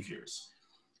behaviors.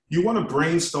 You want to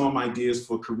brainstorm ideas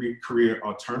for career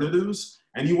alternatives,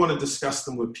 and you want to discuss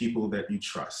them with people that you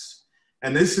trust.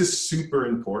 And this is super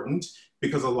important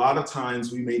because a lot of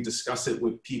times we may discuss it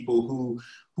with people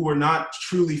who are not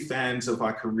truly fans of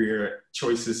our career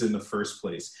choices in the first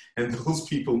place. And those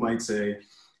people might say,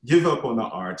 give up on the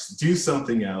arts, do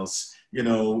something else, you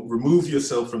know, remove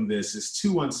yourself from this, it's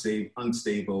too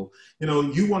unstable. You know,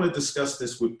 you want to discuss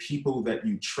this with people that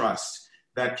you trust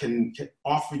that can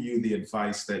offer you the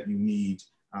advice that you need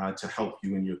to help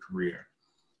you in your career.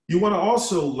 You want to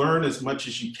also learn as much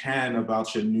as you can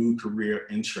about your new career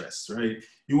interests, right?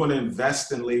 You want to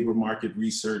invest in labor market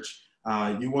research.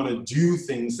 You want to do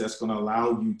things that's going to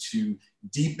allow you to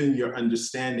deepen your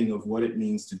understanding of what it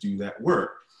means to do that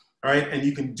work, right? And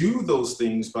you can do those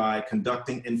things by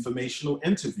conducting informational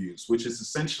interviews, which is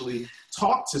essentially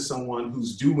talk to someone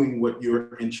who's doing what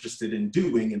you're interested in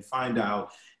doing and find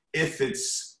out if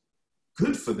it's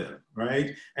good for them,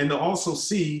 right? And to also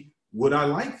see, would I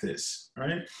like this,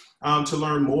 right? To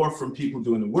learn more from people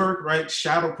doing the work, right?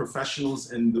 Shadow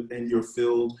professionals in your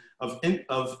field of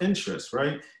interest,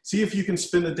 right? See if you can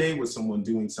spend a day with someone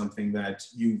doing something that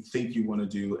you think you want to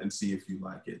do and see if you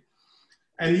like it.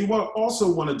 And you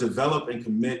also want to develop and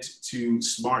commit to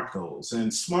SMART goals.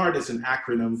 And SMART is an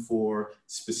acronym for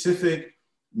specific,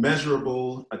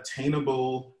 measurable,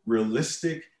 attainable,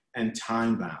 realistic, and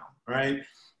time-bound, right?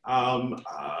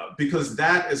 Because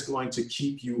that is going to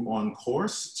keep you on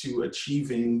course to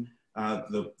achieving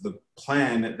the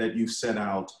plan that you've set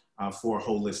out for a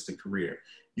holistic career.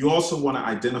 You also want to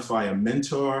identify a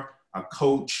mentor, a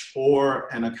coach,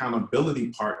 or an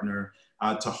accountability partner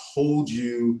to hold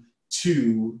you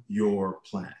to your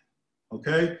plan,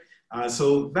 okay?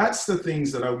 So that's the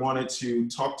things that I wanted to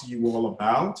talk to you all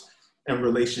about in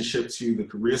relationship to the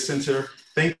Career Center.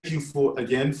 Thank you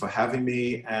again for having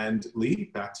me, and Lee,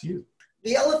 back to you.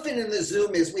 The elephant in the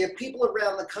Zoom is we have people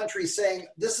around the country saying,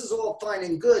 this is all fine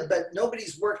and good, but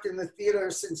nobody's worked in the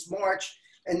theater since March,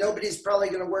 and nobody's probably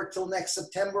gonna work till next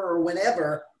September or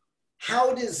whenever.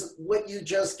 How does what you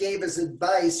just gave as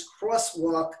advice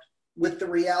crosswalk with the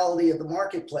reality of the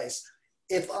marketplace?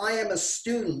 If I am a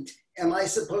student, am I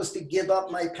supposed to give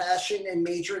up my passion and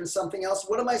major in something else?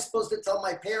 What am I supposed to tell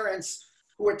my parents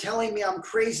who are telling me I'm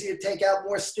crazy to take out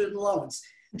more student loans?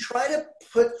 Try to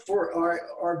put for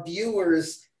our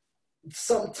viewers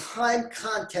some time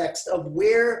context of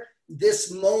where this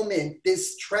moment,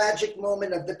 this tragic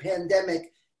moment of the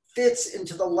pandemic fits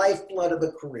into the lifeblood of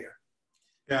a career.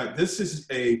 Yeah, this is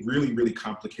a really, really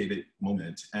complicated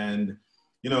moment. And,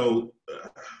 you know,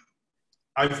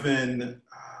 I've been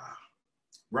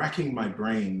racking my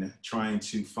brain trying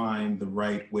to find the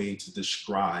right way to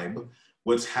describe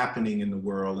what's happening in the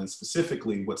world, and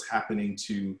specifically what's happening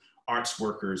to arts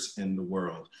workers in the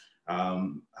world.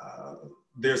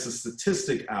 There's a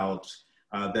statistic out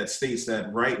that states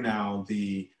that right now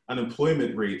the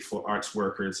unemployment rate for arts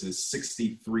workers is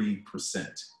 63%.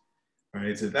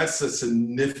 Right, so that's a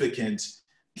significant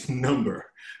number,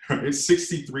 right?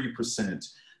 63%.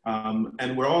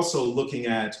 And we're also looking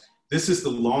at, this is the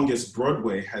longest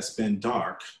Broadway has been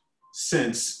dark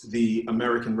since the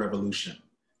American Revolution,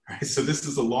 right? So this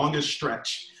is the longest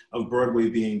stretch of Broadway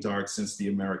being dark since the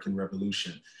American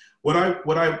Revolution. What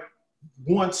I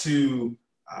want to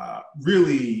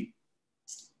really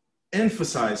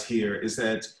emphasize here is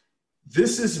that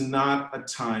this is not a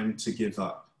time to give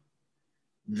up.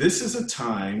 This is a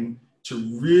time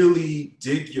to really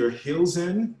dig your heels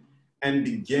in and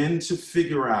begin to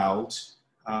figure out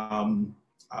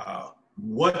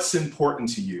what's important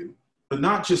to you, but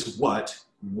not just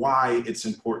why it's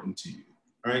important to you,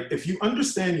 right? If you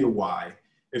understand your why,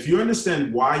 if you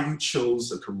understand why you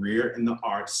chose a career in the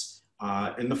arts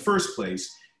in the first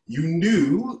place, you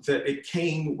knew that it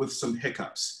came with some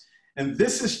hiccups. And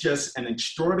this is just an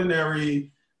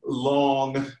extraordinary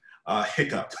long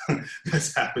hiccup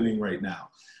that's happening right now.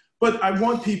 But I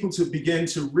want people to begin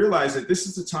to realize that this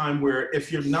is a time where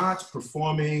if you're not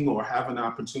performing or have an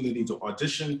opportunity to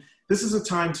audition, this is a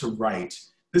time to write.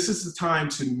 This is the time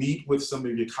to meet with some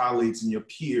of your colleagues and your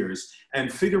peers and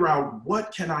figure out,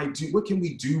 what can I do? What can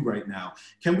we do right now?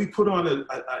 Can we put on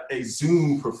a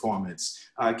Zoom performance?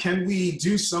 Can we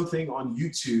do something on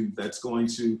YouTube that's going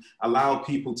to allow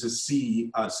people to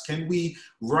see us? Can we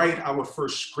write our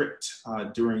first script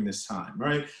during this time,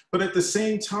 right? But at the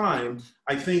same time,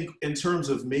 I think in terms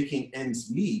of making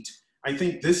ends meet, I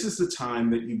think this is the time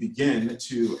that you begin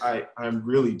to, I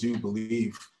really do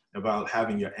believe, about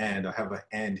having your and. I have an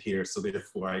and here, so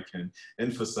therefore I can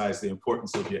emphasize the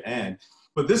importance of your and.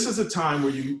 But this is a time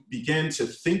where you begin to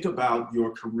think about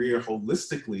your career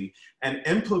holistically and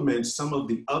implement some of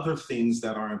the other things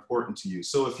that are important to you.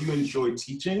 So if you enjoy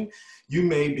teaching, you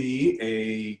may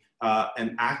be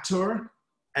an actor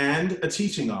and a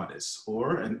teaching artist,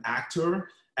 or an actor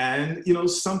and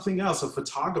something else, a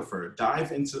photographer.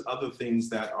 Dive into other things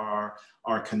that are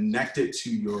connected to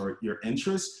your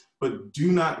interests, but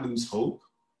do not lose hope.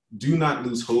 Do not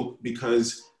lose hope,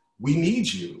 because we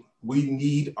need you. We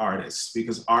need artists,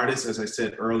 because artists, as I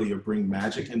said earlier, bring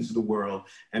magic into the world.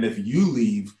 And if you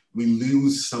leave, we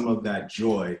lose some of that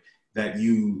joy that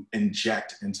you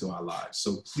inject into our lives.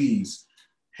 So please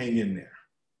hang in there.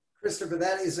 Christopher,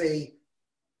 that is a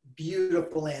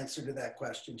beautiful answer to that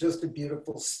question. Just a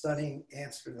beautiful, stunning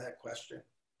answer to that question.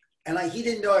 And he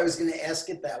didn't know I was going to ask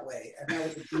it that way. And that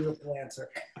was a beautiful answer.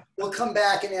 We'll come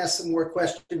back and ask some more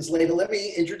questions later. Let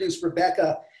me introduce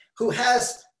Rebecca, who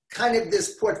has kind of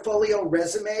this portfolio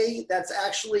resume that's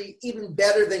actually even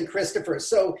better than Christopher.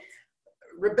 So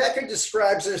Rebecca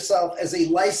describes herself as a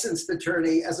licensed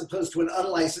attorney as opposed to an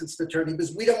unlicensed attorney,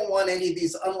 because we don't want any of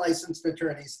these unlicensed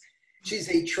attorneys. She's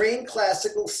a trained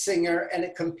classical singer and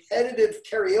a competitive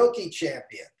karaoke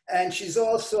champion. And she's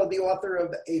also the author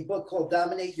of a book called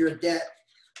Dominate Your Debt,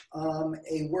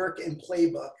 a work and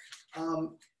playbook.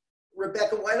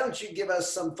 Rebecca, why don't you give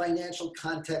us some financial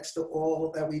context to all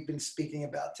that we've been speaking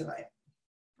about tonight?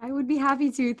 I would be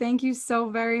happy to. Thank you so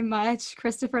very much,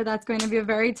 Christopher. That's going to be a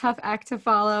very tough act to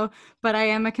follow, but I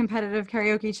am a competitive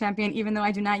karaoke champion, even though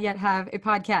I do not yet have a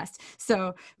podcast.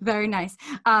 So very nice.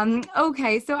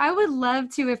 Okay, so I would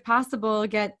love to, if possible,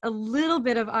 get a little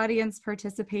bit of audience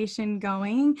participation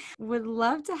going. Would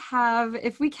love to have,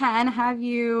 if we can, have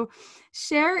you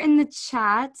share in the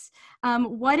chat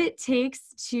what it takes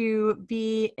to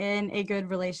be in a good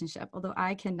relationship, although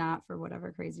I cannot, for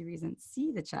whatever crazy reason,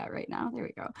 see the chat right now. There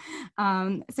we go.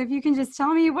 So if you can just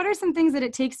tell me, what are some things that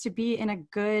it takes to be in a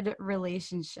good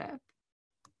relationship?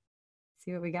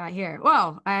 See what we got here.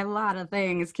 Whoa, a lot of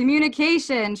things.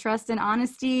 Communication, trust and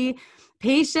honesty,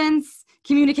 patience,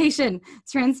 communication,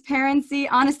 transparency,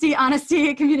 honesty,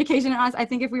 communication, and honesty. I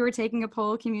think if we were taking a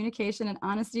poll, communication and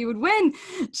honesty would win.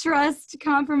 Trust,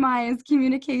 compromise,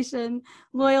 communication,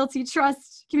 loyalty,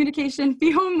 trust, communication, be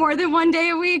home more than one day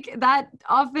a week. That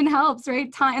often helps,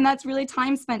 right? Time, and that's really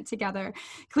time spent together.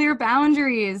 Clear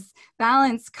boundaries,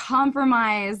 balance,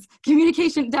 compromise,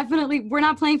 communication. Definitely, we're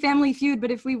not playing Family Feud,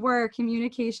 but if we were,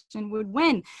 communication would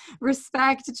win.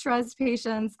 Respect, trust,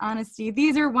 patience, honesty.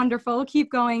 These are wonderful.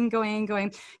 Keep going.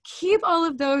 Keep all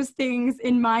of those things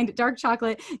in mind. Dark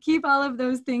chocolate. Keep all of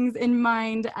those things in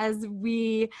mind as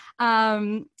we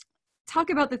talk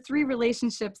about the 3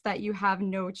 relationships that you have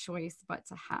no choice but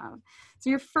to have. So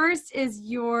your first is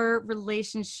your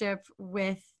relationship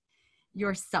with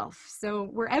yourself. So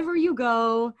wherever you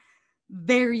go,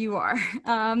 there you are.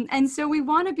 And so we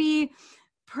want to be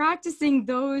practicing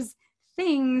those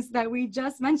things that we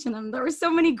just mentioned. There were so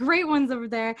many great ones over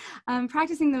there.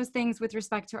 Practicing those things with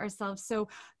respect to ourselves. So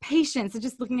patience, and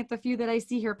just looking at the few that I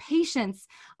see here, patience,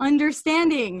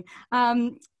 understanding,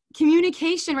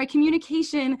 communication, right?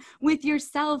 Communication with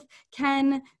yourself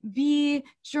can be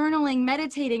journaling,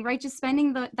 meditating, right? Just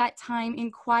spending that time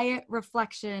in quiet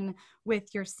reflection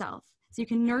with yourself. So you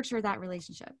can nurture that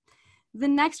relationship. The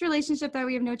next relationship that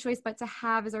we have no choice but to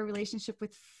have is our relationship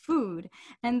with food.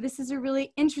 And this is a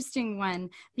really interesting one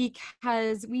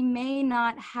because we may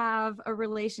not have a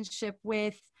relationship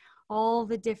with all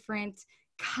the different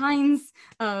kinds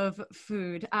of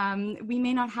food. We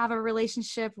may not have a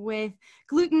relationship with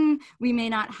gluten. We may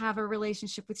not have a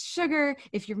relationship with sugar.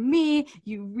 If you're me,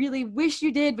 you really wish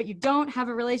you did, but you don't have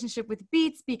a relationship with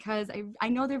beets because I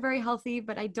know they're very healthy,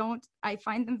 but I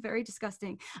find them very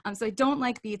disgusting. So I don't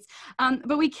like beets.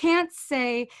 But we can't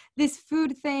say this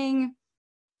food thing,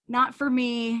 not for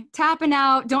me, tapping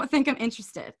out, don't think I'm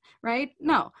interested, right?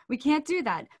 No, we can't do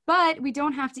that. But we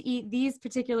don't have to eat these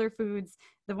particular foods,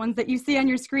 the ones that you see on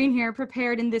your screen here,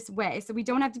 prepared in this way. So we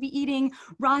don't have to be eating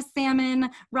raw salmon,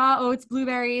 raw oats,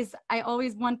 blueberries. I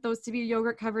always want those to be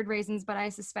yogurt covered raisins, but I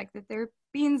suspect that they're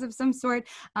beans of some sort,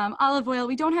 olive oil.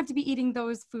 We don't have to be eating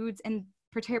those foods and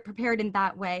prepared in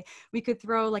that way. We could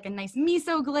throw like a nice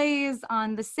miso glaze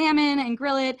on the salmon and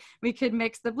grill it. We could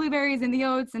mix the blueberries and the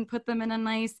oats and put them in a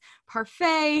nice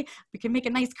parfait. We can make a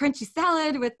nice crunchy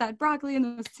salad with that broccoli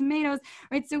and those tomatoes,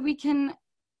 right? So we can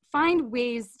find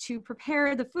ways to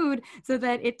prepare the food so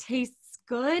that it tastes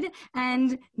good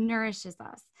and nourishes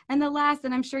us. And the last,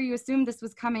 and I'm sure you assumed this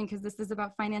was coming because this is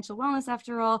about financial wellness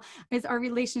after all, is our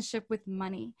relationship with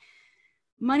money.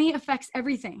 money affects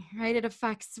everything, right? It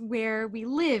affects where we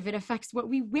live. It affects what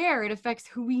we wear. It affects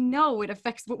who we know. It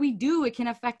affects what we do. It can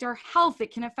affect our health.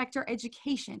 It can affect our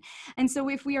education. And so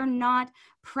if we are not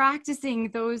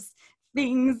practicing those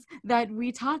things that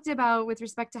we talked about with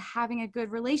respect to having a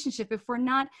good relationship, if we're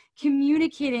not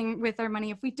communicating with our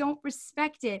money, if we don't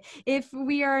respect it, if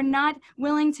we are not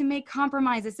willing to make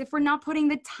compromises, if we're not putting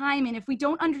the time in, if we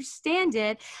don't understand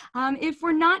it, if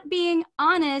we're not being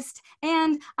honest,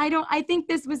 and I think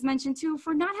this was mentioned too, if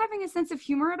we're not having a sense of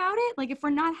humor about it, like if we're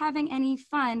not having any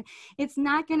fun, it's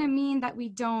not going to mean that we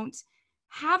don't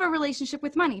have a relationship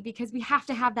with money, because we have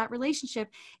to have that relationship.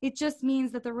 It just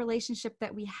means that the relationship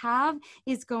that we have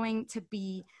is going to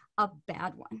be a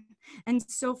bad one. And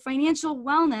so financial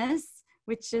wellness,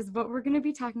 which is what we're going to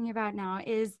be talking about now,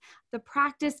 is the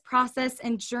practice, process,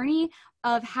 and journey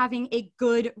of having a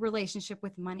good relationship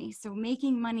with money. So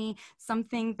making money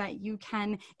something that you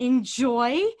can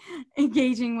enjoy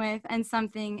engaging with and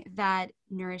something that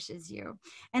nourishes you.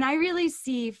 And I really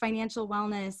see financial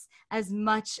wellness as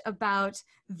much about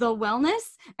the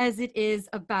wellness as it is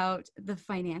about the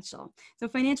financial. So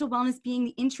financial wellness being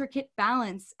the intricate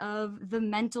balance of the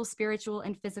mental, spiritual,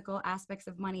 and physical aspects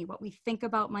of money, what we think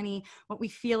about money, what we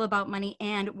feel about money,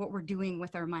 and what we're doing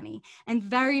with our money. And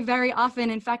very, very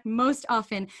often, in fact, most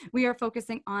often, we are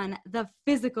focusing on the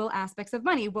physical aspects of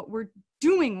money, what we're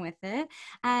doing with it.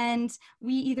 And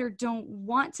we either don't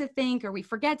want to think, or we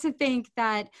forget to think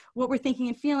that what we're thinking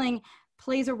and feeling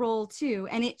plays a role too.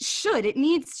 And it should, it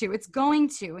needs to, it's going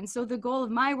to. And so the goal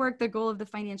of my work, the goal of the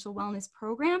Financial Wellness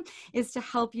Program, is to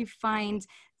help you find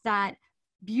that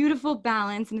beautiful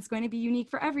balance, and it's going to be unique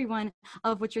for everyone,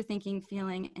 of what you're thinking,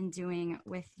 feeling, and doing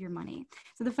with your money.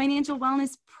 So the Financial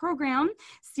Wellness Program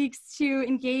seeks to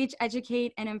engage,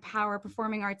 educate, and empower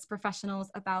performing arts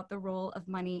professionals about the role of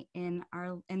money in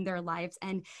their lives.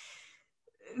 And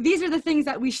these are the things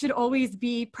that we should always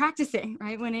be practicing,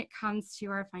 right, when it comes to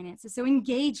our finances. So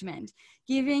engagement,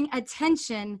 giving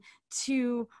attention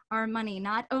to our money,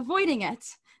 not avoiding it,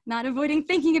 not avoiding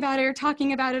thinking about it or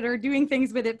talking about it or doing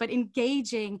things with it, but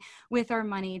engaging with our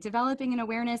money, developing an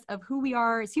awareness of who we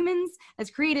are as humans, as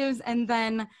creatives, and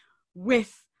then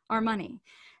with our money.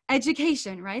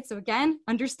 Education, right? So again,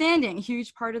 understanding,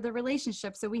 huge part of the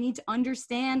relationship. So we need to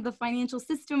understand the financial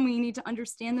system. We need to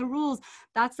understand the rules.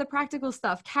 That's the practical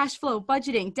stuff. Cash flow,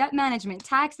 budgeting, debt management,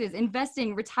 taxes,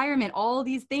 investing, retirement, all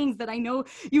these things that I know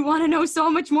you want to know so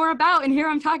much more about. And here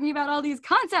I'm talking about all these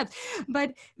concepts.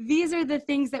 But these are the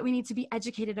things that we need to be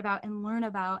educated about and learn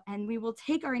about. And we will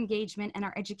take our engagement and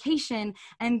our education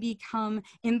and become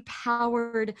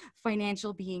empowered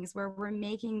financial beings, where we're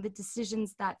making the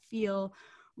decisions that feel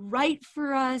right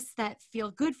for us, that feel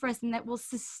good for us, and that will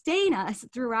sustain us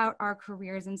throughout our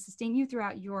careers and sustain you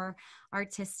throughout your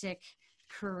artistic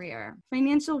career.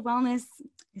 Financial wellness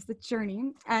is the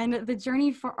journey, and the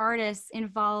journey for artists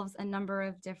involves a number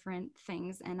of different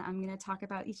things, and I'm going to talk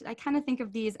about each. I kind of think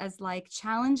of these as like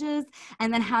challenges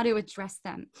and then how to address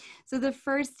them. So the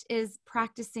first is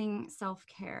practicing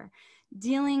self-care.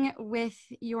 Dealing with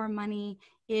your money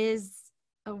is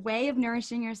a way of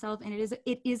nourishing yourself, and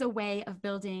it is a way of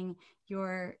building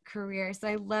your career. So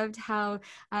I loved how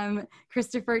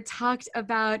Christopher talked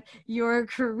about your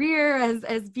career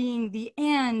as being the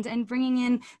and bringing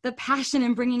in the passion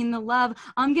and bringing in the love.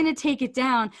 I'm going to take it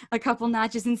down a couple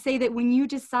notches and say that when you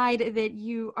decide that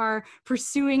you are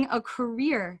pursuing a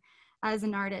career as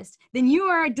an artist, then you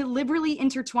are deliberately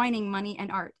intertwining money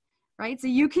and art, right? So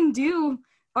you can do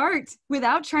art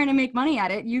without trying to make money at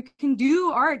it. You can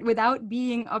do art without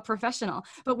being a professional.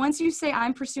 But once you say,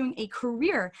 I'm pursuing a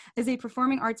career as a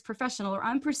performing arts professional, or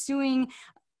I'm pursuing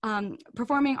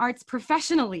performing arts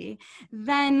professionally,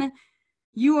 then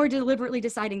you are deliberately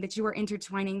deciding that you are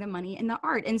intertwining the money and the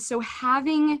art. And so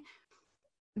having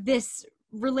this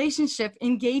relationship,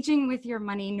 engaging with your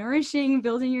money, nourishing,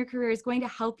 building your career, is going to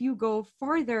help you go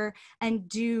farther and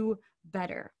do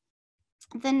better.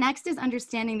 The next is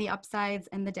understanding the upsides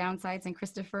and the downsides, and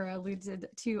Christopher alluded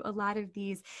to a lot of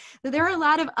these. So there are a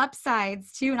lot of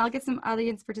upsides too, and I'll get some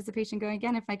audience participation going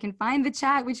again if I can find the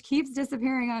chat, which keeps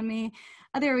disappearing on me.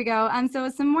 Oh, there we go. So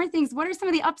some more things. What are some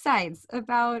of the upsides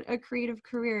about a creative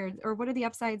career, or what are the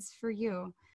upsides for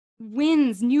you?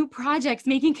 Wins, new projects,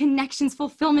 making connections,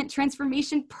 fulfillment,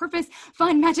 transformation, purpose,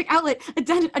 fun, magic outlet,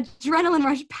 adrenaline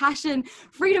rush, passion,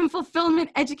 freedom, fulfillment,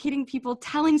 educating people,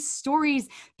 telling stories,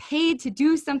 paid to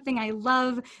do something I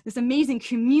love, this amazing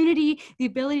community, the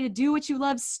ability to do what you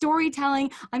love, storytelling.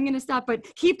 I'm going to stop, but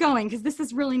keep going because this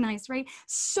is really nice, right?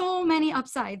 So many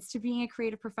upsides to being a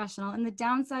creative professional. And the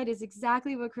downside is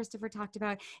exactly what Christopher talked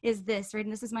about, is this, right?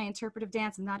 And this is my interpretive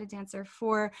dance. I'm not a dancer,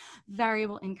 for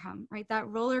variable income, right? That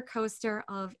roller coaster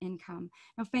of income.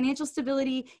 Now, financial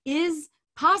stability is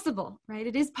possible, right?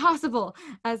 It is possible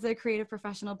as a creative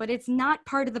professional, but it's not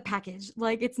part of the package.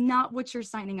 Like, it's not what you're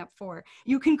signing up for.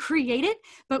 You can create it,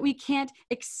 but we can't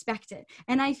expect it.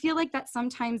 And I feel like that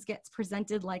sometimes gets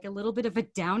presented like a little bit of a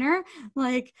downer.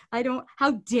 Like,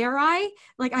 how dare I?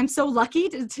 Like, I'm so lucky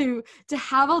to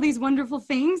have all these wonderful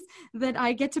things that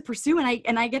I get to pursue,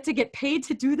 and I get to get paid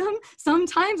to do them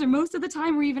sometimes, or most of the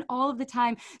time, or even all of the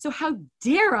time. So how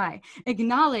dare I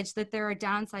acknowledge that there are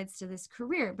downsides to this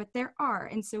career? But there are.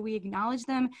 And so we acknowledge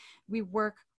them, we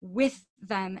work with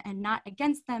them and not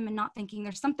against them, and not thinking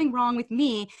there's something wrong with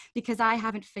me because I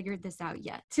haven't figured this out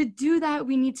yet. To do that,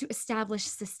 we need to establish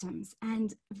systems.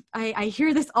 And I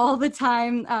hear this all the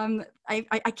time.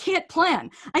 I can't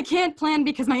plan. I can't plan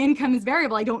because my income is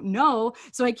variable. I don't know,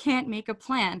 so I can't make a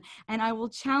plan. And I will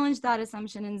challenge that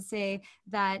assumption and say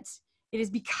that it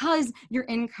is because your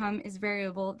income is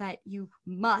variable that you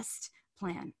must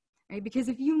plan. Right? Because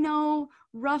if you know,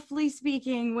 roughly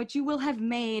speaking, what you will have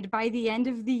made by the end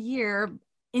of the year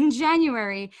in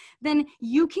January, then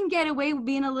you can get away with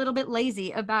being a little bit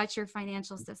lazy about your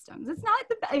financial systems.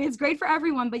 It's great for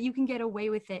everyone, but you can get away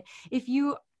with it. If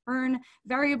you earn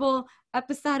variable,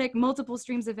 episodic, multiple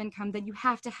streams of income, then you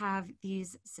have to have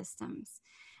these systems.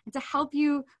 And to help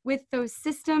you with those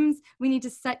systems, we need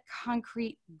to set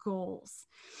concrete goals.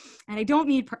 And I don't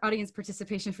need audience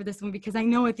participation for this one because I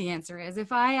know what the answer is.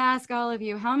 If I ask all of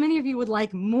you, how many of you would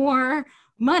like more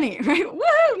money, right?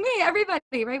 Woo, me,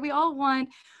 everybody, right? We all want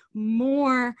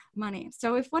more money.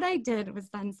 So if what I did was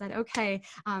then said, okay,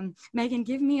 Megan,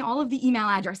 give me all of the email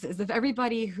addresses of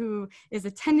everybody who is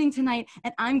attending tonight,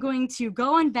 and I'm going to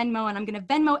go on Venmo, and I'm going to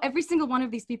Venmo every single one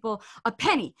of these people a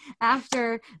penny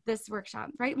after this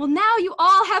workshop, right? Well, now you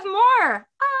all have more.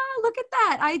 Look at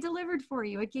that. I delivered for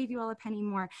you. I gave you all a penny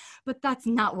more, but that's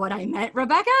not what I meant,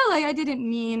 Rebecca. Like, I didn't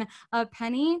mean a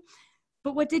penny.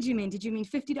 But what did you mean? Did you mean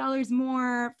 $50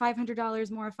 more,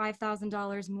 $500 more,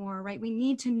 $5,000 more, right? We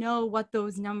need to know what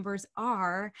those numbers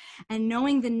are. And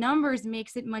knowing the numbers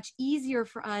makes it much easier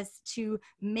for us to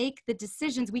make the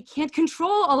decisions. We can't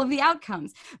control all of the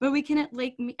outcomes, but we can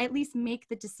at least make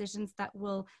the decisions that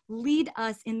will lead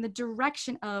us in the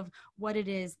direction of what it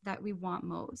is that we want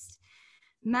most.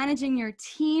 Managing your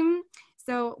team.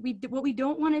 So what we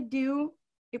don't want to do,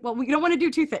 well, we don't want to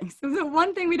do two things. The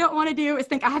one thing we don't want to do is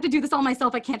think, I have to do this all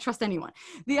myself. I can't trust anyone.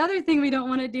 The other thing we don't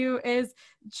want to do is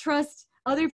trust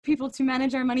other people to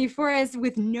manage our money for us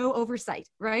with no oversight,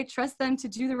 right? Trust them to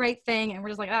do the right thing. And we're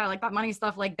just like, like that money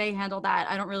stuff, like they handle that.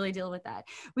 I don't really deal with that.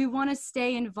 We want to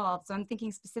stay involved. So I'm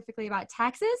thinking specifically about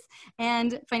taxes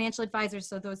and financial advisors.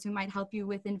 So those who might help you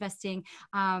with investing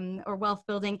or wealth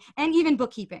building, and even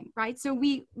bookkeeping, right? So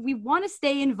we want to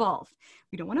stay involved.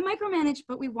 We don't want to micromanage,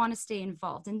 but we want to stay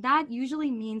involved. And that usually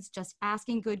means just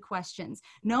asking good questions,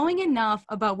 knowing enough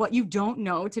about what you don't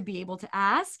know to be able to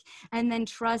ask, and then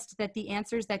trust that the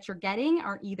answers that you're getting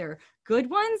are either good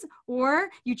ones, or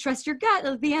you trust your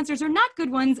gut, the answers are not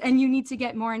good ones, and you need to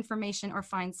get more information or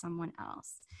find someone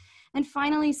else. And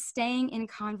finally, staying in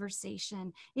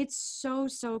conversation. It's so,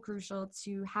 so crucial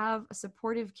to have a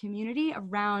supportive community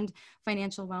around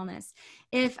financial wellness.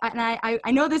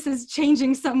 I know this is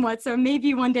changing somewhat, so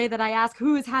maybe one day that I ask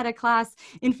who has had a class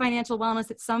in financial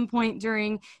wellness at some point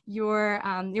during your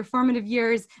formative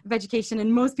years of education,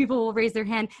 and most people will raise their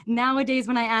hand. Nowadays,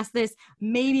 when I ask this,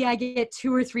 maybe I get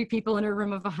 2 or 3 people in a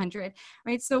room of 100,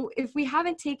 right? So if we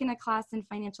haven't taken a class in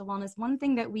financial wellness, one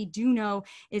thing that we do know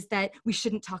is that we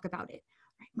shouldn't talk about it.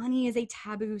 Right? Money is a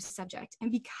taboo subject.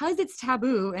 And because it's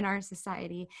taboo in our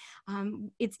society,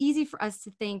 it's easy for us to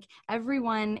think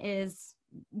everyone is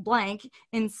blank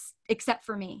except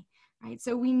for me. Right?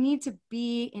 So we need to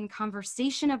be in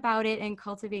conversation about it and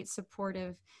cultivate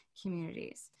supportive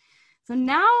communities. So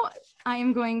now I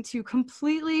am going to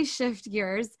completely shift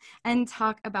gears and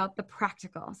talk about the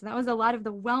practical. So that was a lot of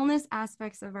the wellness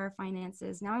aspects of our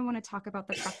finances. Now I want to talk about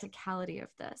the practicality of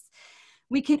this.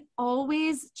 We can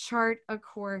always chart a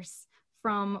course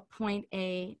from point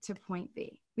A to point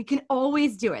B. We can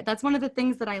always do it. That's one of the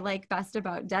things that I like best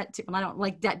about debt. Well, I don't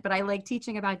like debt, but I like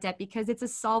teaching about debt because it's a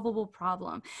solvable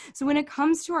problem. So when it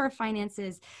comes to our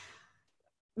finances,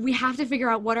 we have to figure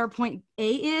out what our point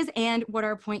A is and what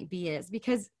our point B is,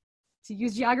 because to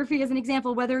use geography as an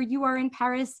example, whether you are in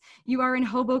Paris, you are in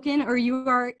Hoboken, or you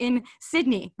are in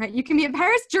Sydney, right? You can be in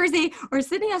Paris, Jersey, or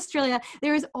Sydney, Australia.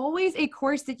 There is always a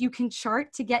course that you can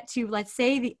chart to get to, let's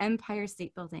say, the Empire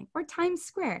State Building or Times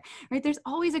Square, right? There's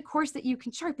always a course that you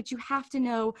can chart, but you have to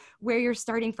know where you're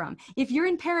starting from. If you're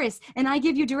in Paris and I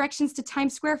give you directions to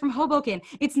Times Square from Hoboken,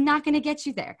 it's not going to get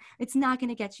you there. It's not going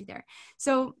to get you there.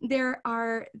 So there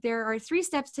are 3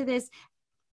 steps to this.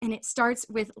 And it starts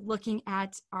with looking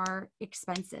at our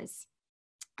expenses.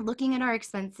 Looking at our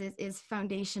expenses is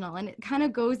foundational, and it kind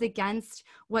of goes against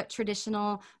what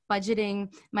traditional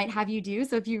budgeting might have you do.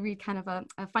 So if you read kind of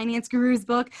a finance guru's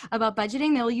book about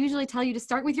budgeting, they'll usually tell you to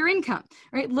start with your income,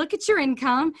 right? Look at your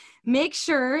income, make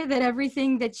sure that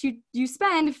everything that you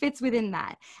spend fits within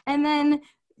that. And then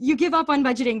you give up on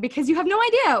budgeting because you have no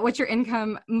idea what your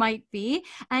income might be.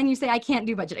 And you say, I can't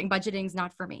do budgeting. Budgeting's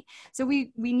not for me. So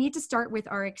we need to start with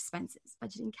our expenses.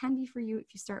 Budgeting can be for you if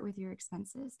you start with your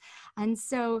expenses. And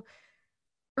so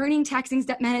earning, taxing,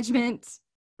 debt management,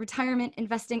 retirement,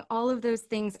 investing, all of those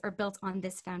things are built on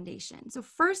this foundation. So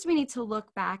first we need to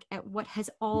look back at what has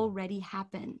already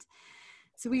happened.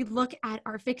 So we look at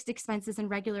our fixed expenses and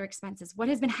regular expenses. What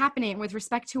has been happening with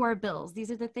respect to our bills? These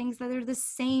are the things that are the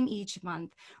same each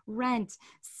month. Rent,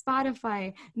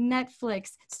 Spotify,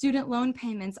 Netflix, student loan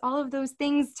payments, all of those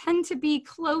things tend to be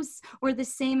close or the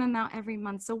same amount every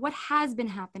month. So what has been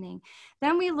happening?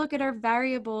 Then we look at our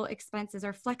variable expenses,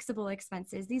 our flexible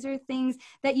expenses. These are things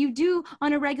that you do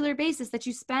on a regular basis, that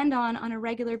you spend on a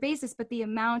regular basis, but the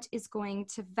amount is going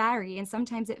to vary. And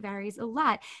sometimes it varies a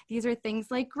lot. These are things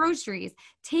like groceries,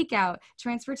 takeout,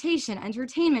 transportation,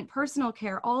 entertainment, personal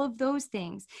care, all of those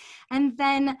things. And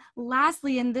then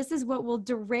lastly, and this is what will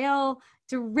derail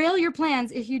your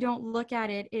plans if you don't look at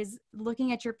it, is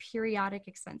looking at your periodic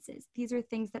expenses. These are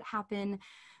things that happen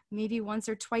maybe once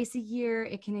or twice a year.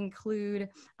 It can include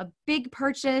a big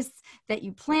purchase that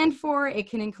you planned for. It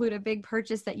can include a big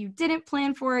purchase that you didn't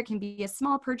plan for. It can be a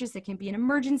small purchase. It can be an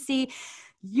emergency.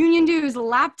 Union dues,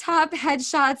 laptop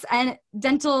headshots, and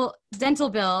dental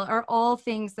bill are all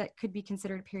things that could be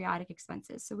considered periodic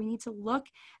expenses. So we need to look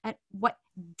at what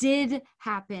did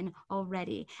happen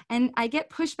already. And I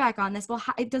get pushback on this. Well,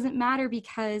 it doesn't matter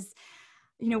because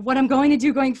what I'm going to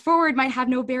do going forward might have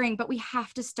no bearing, but we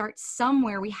have to start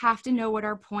somewhere. We have to know what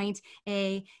our point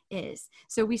A is.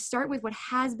 So we start with what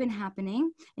has been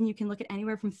happening, and you can look at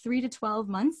anywhere from 3 to 12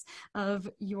 months of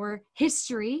your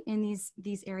history in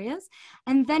these areas.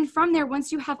 And then from there,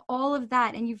 once you have all of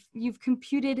that and you've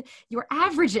computed your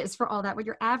averages for all that, what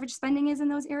your average spending is in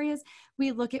those areas,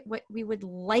 we look at what we would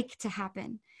like to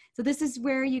happen. So this is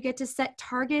where you get to set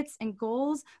targets and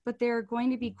goals, but they're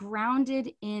going to be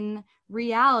grounded in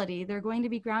reality. They're going to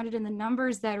be grounded in the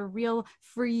numbers that are real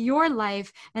for your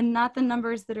life and not the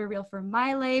numbers that are real for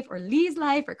my life or Lee's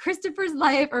life or Christopher's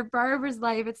life or Barbara's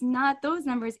life. It's not those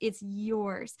numbers, it's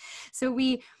yours. So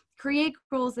we create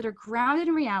goals that are grounded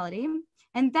in reality.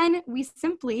 And then we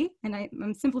simply, and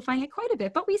I'm simplifying it quite a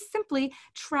bit, but we simply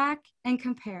track and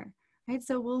compare, right?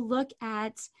 So we'll look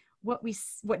at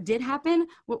what did happen,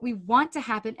 what we want to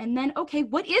happen, and then, okay,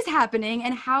 what is happening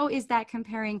and how is that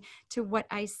comparing to what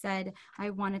I said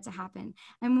I wanted to happen?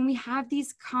 And when we have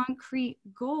these concrete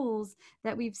goals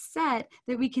that we've set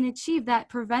that we can achieve, that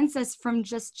prevents us from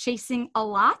just chasing a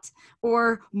lot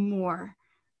or more,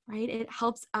 right? It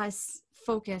helps us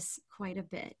focus quite a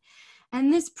bit.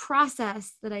 And this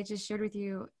process that I just shared with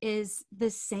you is the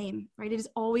same, right? It is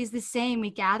always the same. We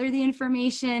gather the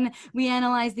information, we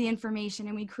analyze the information,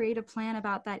 and we create a plan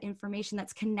about that information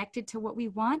that's connected to what we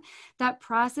want. That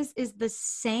process is the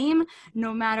same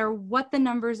no matter what the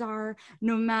numbers are,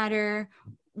 no matter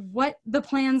what the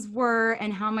plans were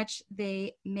and how much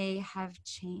they may have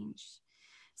changed.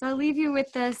 So I'll leave you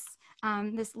with this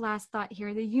last thought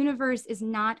here. The universe is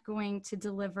not going to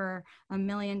deliver $1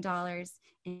 million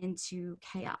into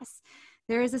chaos.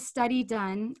 There is a study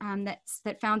done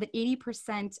that found that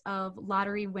 80% of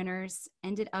lottery winners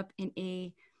ended up in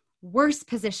a worse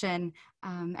position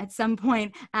at some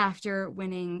point after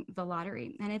winning the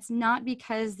lottery. And it's not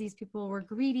because these people were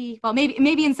greedy. Well,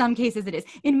 maybe in some cases it is.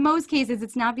 In most cases,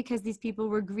 it's not because these people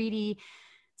were greedy,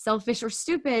 selfish, or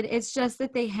stupid. It's just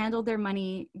that they handled their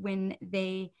money when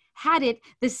they had it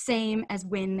the same as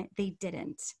when they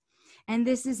didn't. And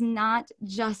this is not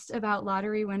just about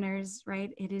lottery winners,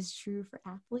 right? It is true for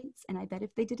athletes. And I bet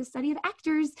if they did a study of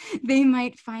actors, they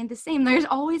might find the same. There's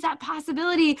always that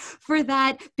possibility for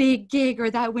that big gig or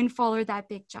that windfall or that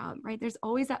big job, right? There's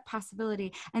always that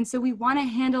possibility. And so we want to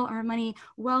handle our money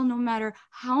well, no matter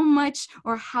how much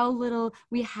or how little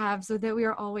we have, so that we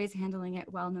are always handling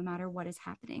it well, no matter what is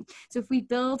happening. So if we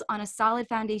build on a solid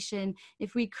foundation,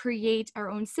 if we create our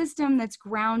own system that's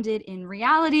grounded in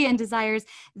reality and desires,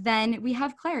 then we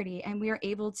have clarity and we are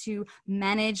able to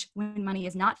manage when money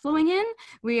is not flowing in.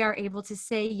 We are able to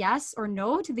say yes or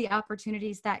no to the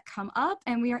opportunities that come up,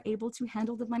 and we are able to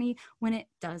handle the money when it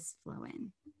does flow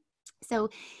in. So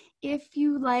if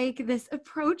you like this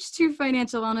approach to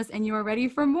financial wellness and you are ready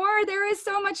for more, there is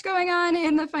so much going on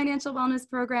in the financial wellness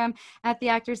program at the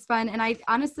Actors Fund. And I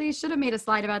honestly should have made a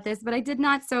slide about this, but I did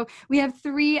not. So we have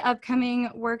 3 upcoming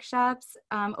workshops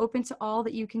open to all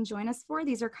that you can join us for.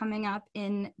 These are coming up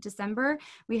in December.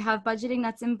 We have Budgeting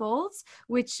Nuts and Bolts,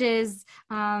 which is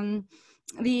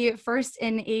the first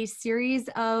in a series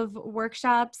of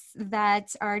workshops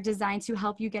that are designed to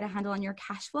help you get a handle on your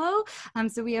cash flow.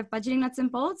 So we have Budgeting Nuts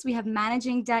and Bolts, we have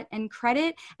Managing Debt and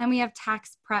Credit, and we have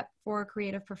Tax Prep for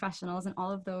Creative Professionals. And all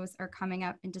of those are coming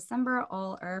up in December.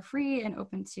 All are free and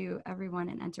open to everyone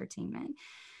in entertainment.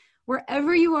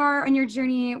 Wherever you are on your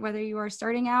journey, whether you are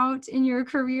starting out in your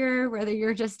career, whether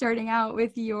you're just starting out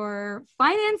with your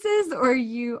finances, or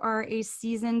you are a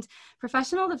seasoned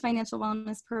professional, the Financial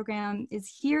Wellness Program is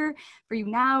here for you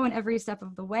now and every step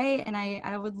of the way. And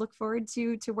I would look forward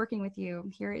to working with you.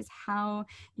 Here is how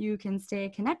you can stay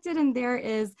connected. And there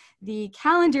is the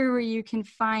calendar where you can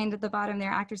find at the bottom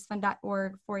there,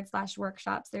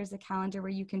 actorsfund.org/workshops. There's a calendar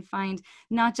where you can find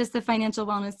not just the financial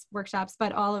wellness workshops,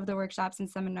 but all of the workshops and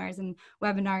seminars and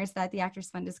webinars that the Actors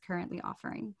Fund is currently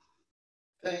offering.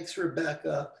 Thanks,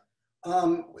 Rebecca.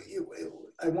 I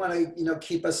want to,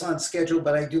 keep us on schedule,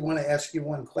 but I do want to ask you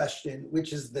one question,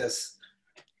 which is this.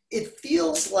 It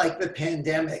feels like the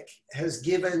pandemic has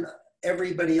given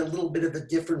everybody a little bit of a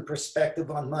different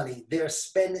perspective on money. We're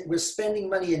spending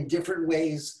money in different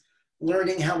ways,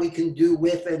 learning how we can do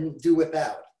with and do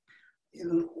without.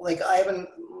 Like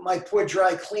my poor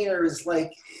dry cleaner is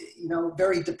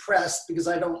very depressed because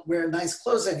I don't wear nice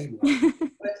clothes anymore.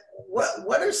 But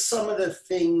what are some of the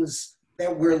things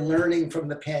that we're learning from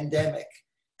the pandemic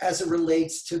as it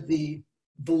relates to the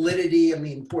validity and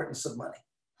the importance of money?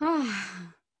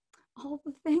 All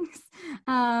the things.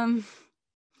 I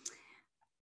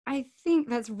think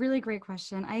that's a really great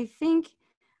question. I think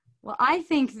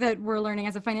that we're learning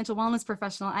as a financial wellness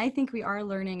professional, I think we are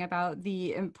learning about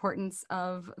the importance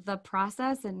of the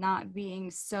process and not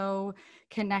being so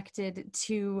connected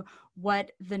to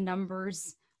what the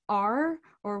numbers are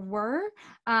or were.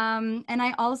 And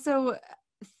I also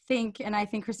think, and I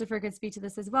think Christopher could speak to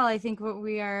this as well, I think what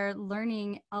we are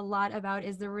learning a lot about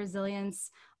is the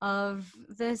resilience of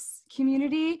this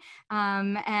community.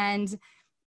 And,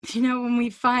 when we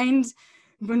find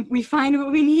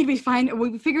what we need, we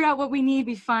figure out what we need,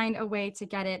 we find a way to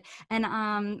get it. And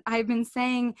I've been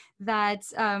saying that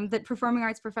that performing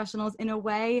arts professionals, in a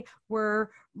way,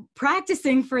 were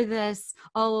practicing for this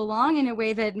all along in a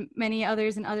way that many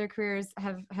others in other careers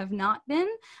have not been.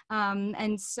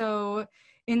 And so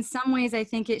in some ways, I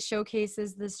think it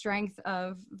showcases the strength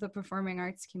of the performing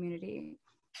arts community.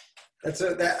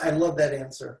 I love that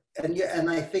answer.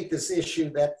 And I think this issue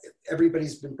that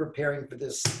everybody's been preparing for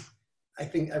this, I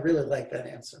really like that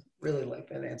answer.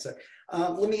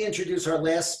 Let me introduce our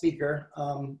last speaker,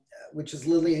 which is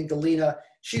Lillian Galina.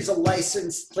 She's a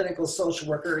licensed clinical social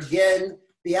worker. Again,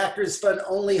 the Actors Fund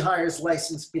only hires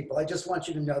licensed people. I just want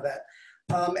you to know that.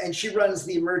 And she runs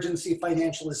the Emergency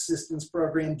Financial Assistance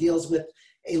Program, deals with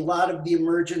a lot of the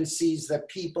emergencies that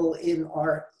people in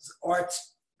our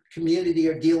arts community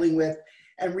are dealing with,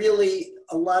 and really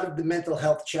a lot of the mental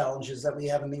health challenges that we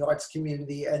have in the arts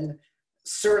community. And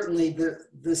certainly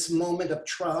this moment of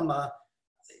trauma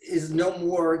is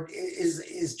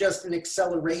just an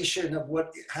acceleration of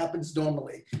what happens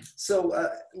normally. So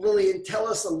Lillian, tell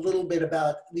us a little bit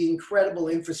about the incredible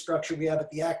infrastructure we have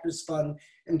at the Actors Fund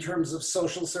in terms of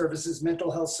social services, mental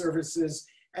health services,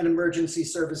 and emergency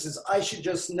services. I should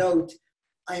just note,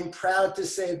 I'm proud to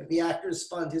say that the Actors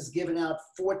Fund has given out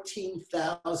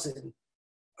 14,000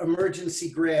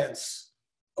 emergency grants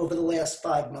over the last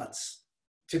 5 months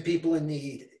to people in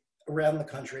need around the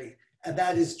country. And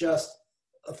that is just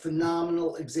a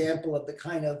phenomenal example of the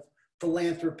kind of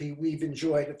philanthropy we've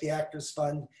enjoyed at the Actors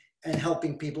Fund and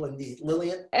helping people in need.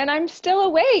 Lillian? And I'm still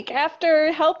awake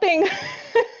after helping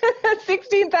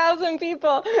 16,000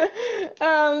 people.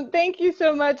 Thank you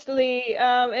so much, Lee.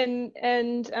 And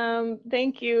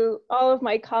thank you, all of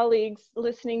my colleagues.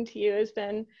 Listening to you has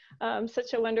been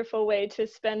such a wonderful way to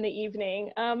spend the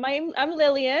evening. I'm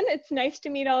Lillian. It's nice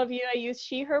to meet all of you. I use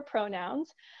she, her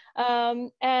pronouns. So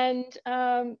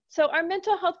our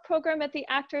mental health program at the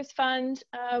Actors Fund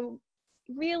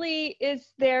really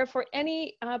is there for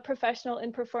any professional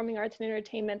in performing arts and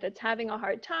entertainment that's having a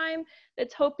hard time,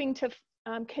 that's hoping to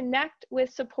connect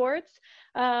with supports,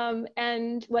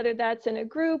 and whether that's in a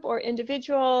group or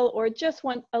individual, or just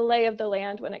want a lay of the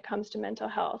land when it comes to mental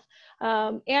health,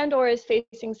 and or is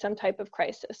facing some type of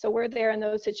crisis. So we're there in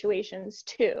those situations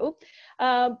too.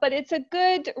 But it's a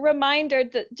good reminder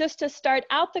that just to start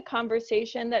out the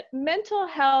conversation, that mental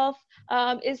health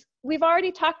we've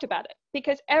already talked about it,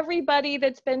 because everybody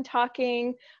that's been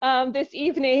talking this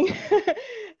evening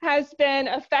has been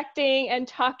affecting and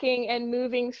talking and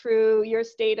moving through your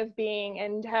state of being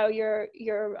and how you're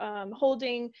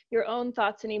holding your own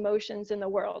thoughts and emotions in the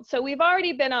world. So we've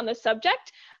already been on the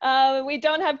subject. We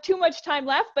don't have too much time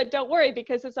left, but don't worry,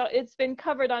 because it's been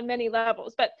covered on many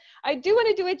levels. But I do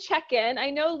want to do a check-in.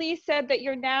 I know Lee said that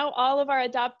you're now all of our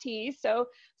adoptees, so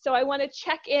I want to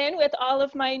check in with all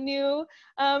of my new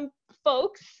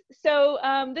folks. So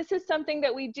this is something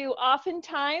that we do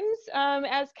oftentimes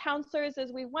as counselors,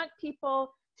 is we want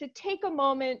people to take a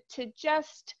moment to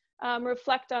just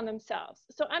reflect on themselves.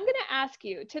 So I'm going to ask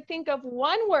you to think of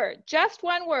one word, just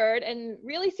one word, and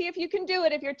really see if you can do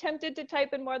it if you're tempted to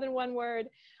type in more than one word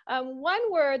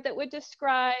that would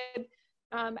describe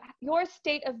your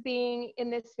state of being in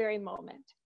this very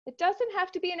moment. It doesn't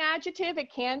have to be an adjective.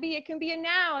 It can be a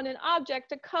noun, an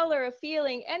object, a color, a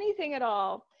feeling, anything at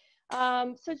all.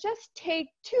 So just take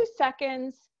 2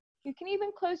 seconds. You can even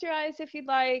close your eyes if you'd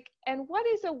like. And what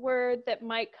is a word that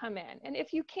might come in? And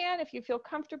if you feel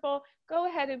comfortable, go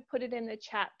ahead and put it in the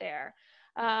chat there,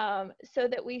 so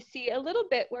that we see a little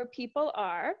bit where people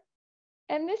are.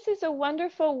 And this is a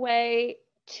wonderful way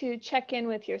to check in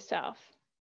with yourself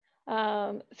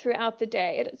throughout the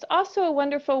day. It's also a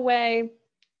wonderful way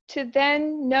to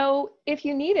then know if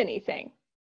you need anything,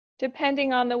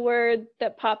 depending on the word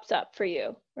that pops up for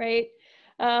you, right?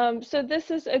 So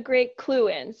this is a great clue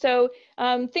in. So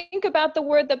think about the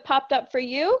word that popped up for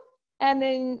you, and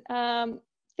then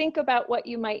think about what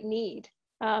you might need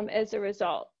as a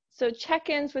result. So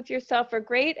check-ins with yourself are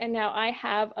great, and now I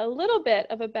have a little bit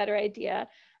of a better idea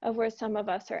of where some of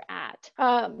us are at.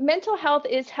 Mental health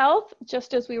is health,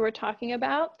 just as we were talking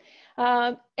about.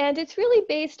 And it's really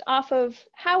based off of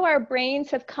how our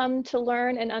brains have come to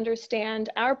learn and understand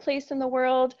our place in the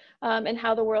world, and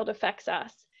how the world affects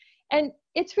us. And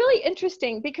it's really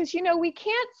interesting because, we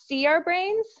can't see our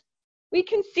brains. We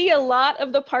can see a lot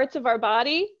of the parts of our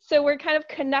body. So we're kind of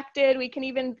connected. We can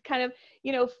even kind of,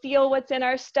 feel what's in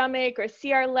our stomach or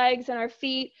see our legs and our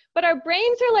feet. But our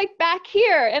brains are like back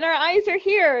here and our eyes are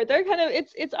here. They're kind of,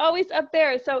 it's always up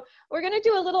there. So we're going to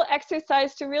do a little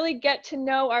exercise to really get to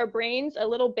know our brains a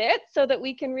little bit so that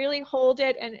we can really hold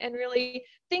it and really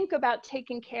think about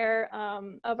taking care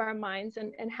of our minds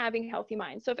and having healthy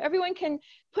minds. So if everyone can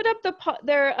put up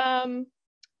their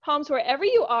palms wherever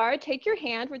you are, take your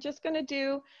hand. We're just going to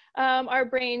do our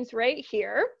brains right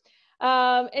here.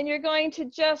 And you're going to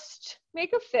just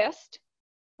make a fist.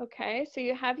 Okay, so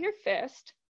you have your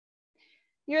fist.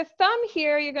 Your thumb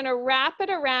here, you're going to wrap it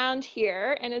around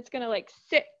here, and it's going to like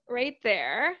sit right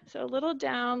there. So a little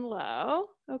down low.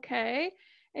 Okay,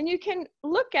 and you can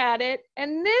look at it,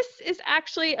 and this is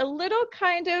actually a little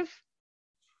kind of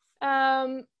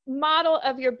model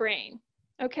of your brain.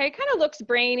 Okay, kind of looks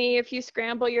brainy if you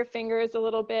scramble your fingers a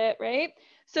little bit, right?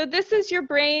 So this is your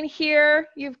brain here.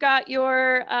 You've got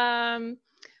your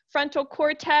frontal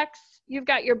cortex. You've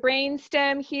got your brain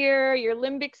stem here, your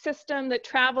limbic system that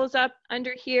travels up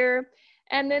under here.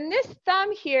 And then this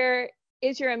thumb here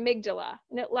is your amygdala,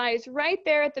 and it lies right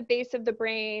there at the base of the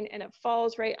brain, and it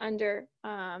falls right under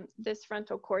this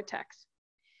frontal cortex.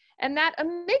 And that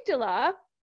amygdala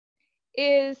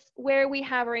is where we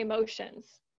have our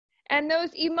emotions. And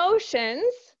those emotions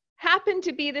happen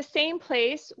to be the same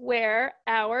place where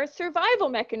our survival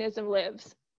mechanism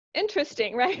lives.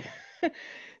 Interesting, right?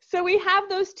 So we have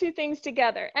those two things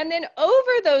together. And then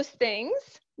over those things,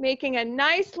 making a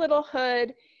nice little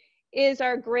hood, is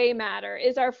our gray matter,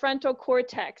 is our frontal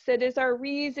cortex. It is our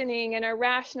reasoning and our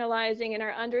rationalizing and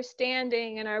our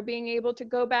understanding and our being able to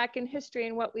go back in history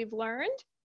and what we've learned.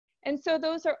 And so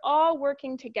those are all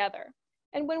working together.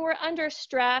 And when we're under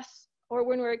stress or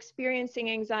when we're experiencing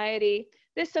anxiety,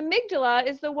 this amygdala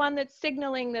is the one that's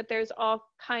signaling that there's all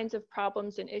kinds of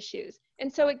problems and issues.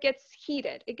 And so it gets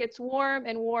heated. It gets warm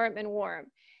and warm and warm.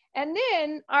 And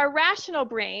then our rational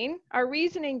brain, our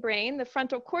reasoning brain, the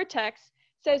frontal cortex,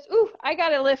 says, ooh, I got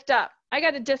to lift up. I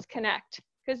got to disconnect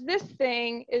because this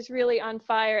thing is really on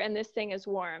fire and this thing is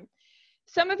warm.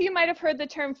 Some of you might have heard the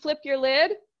term flip your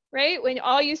lid, right? When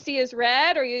all you see is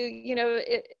red, or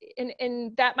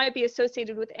and that might be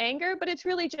associated with anger, but it's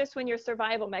really just when your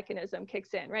survival mechanism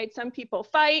kicks in, right? Some people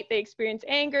fight, they experience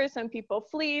anger, some people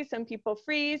flee, some people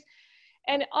freeze.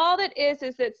 And all that is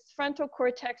that frontal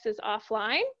cortex is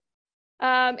offline.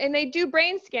 And they do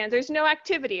brain scans. There's no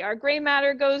activity. Our gray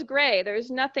matter goes gray.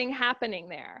 There's nothing happening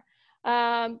there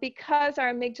because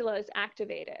our amygdala is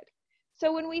activated.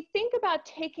 So when we think about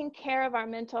taking care of our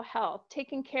mental health,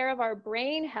 taking care of our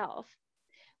brain health,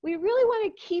 we really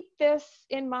want to keep this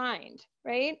in mind,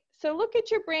 right? So look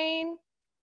at your brain,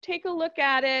 take a look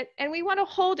at it, and we want to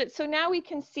hold it so now we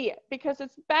can see it because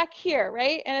it's back here,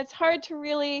 right? And it's hard to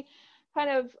really kind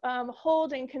of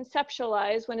hold and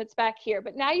conceptualize when it's back here,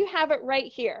 but now you have it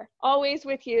right here, always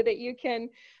with you, that you can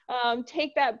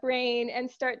take that brain and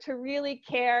start to really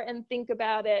care and think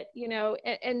about it, you know,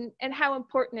 and how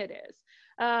important it is.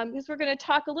 Because we're going to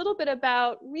talk a little bit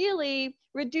about really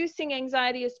reducing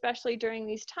anxiety, especially during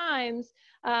these times,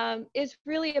 is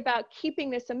really about keeping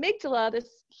this amygdala,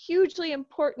 this hugely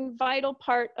important, vital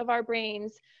part of our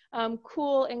brains,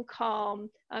 cool and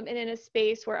calm, and in a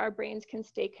space where our brains can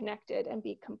stay connected and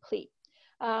be complete.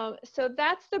 So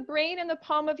that's the brain in the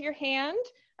palm of your hand.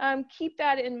 Keep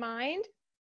that in mind.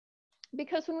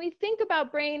 Because when we think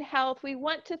about brain health, we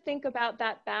want to think about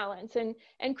that balance.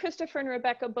 And Christopher and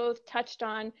Rebecca both touched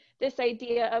on this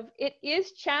idea of it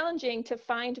is challenging to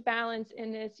find balance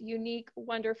in this unique,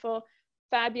 wonderful,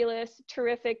 fabulous,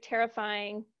 terrific,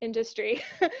 terrifying industry.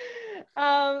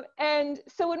 And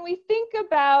so when we think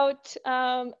about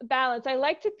balance, I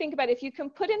like to think about, if you can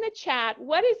put in the chat,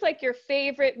 what is like your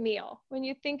favorite meal? When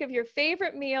you think of your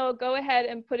favorite meal, go ahead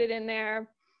and put it in there.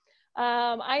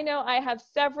 I know I have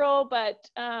several, but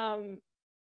I'm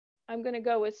going to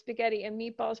go with spaghetti and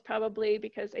meatballs probably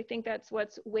because I think that's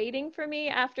what's waiting for me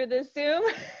after this Zoom.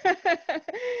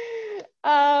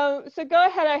 So go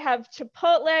ahead. I have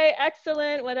Chipotle.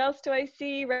 Excellent. What else do I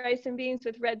see? Rice and beans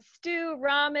with red stew,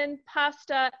 ramen,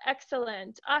 pasta.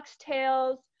 Excellent.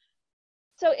 Oxtails.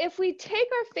 So if we take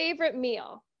our favorite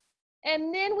meal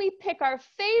and then we pick our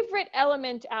favorite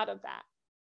element out of that.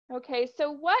 Okay, so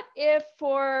what if,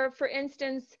 for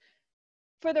instance,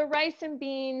 for the rice and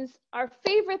beans, our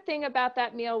favorite thing about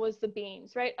that meal was the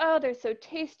beans, right? Oh, they're so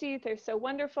tasty, they're so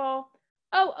wonderful.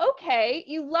 Oh, okay,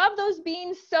 you love those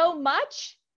beans so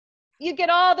much, you get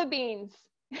all the beans.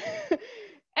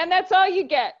 And that's all you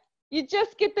get. You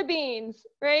just get the beans,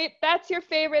 right? That's your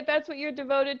favorite, that's what you're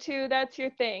devoted to, that's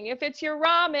your thing. If it's your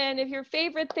ramen, if your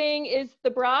favorite thing is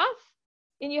the broth,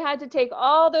 and you had to take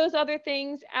all those other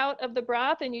things out of the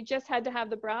broth and you just had to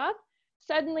have the broth,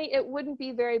 suddenly it wouldn't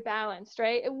be very balanced,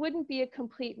 right? It wouldn't be a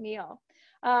complete meal.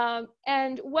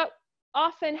 And what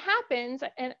often happens,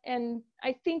 and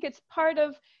I think it's part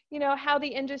of, you know, how the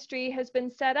industry has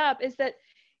been set up, is that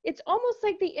it's almost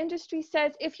like the industry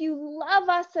says, if you love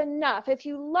us enough, if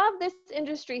you love this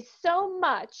industry so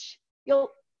much,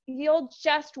 you'll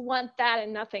just want that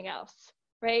and nothing else,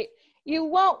 right? You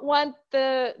won't want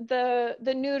the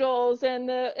noodles and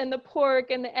the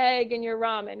pork and the egg in your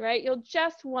ramen, right? You'll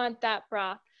just want that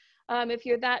broth if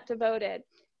you're that devoted.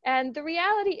 And the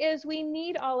reality is we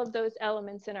need all of those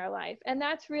elements in our life. And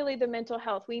that's really the mental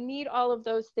health. We need all of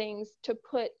those things to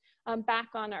put back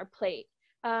on our plate.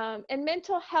 And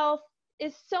mental health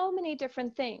is so many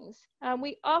different things.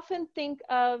 We often think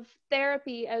of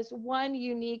therapy as one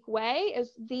unique way,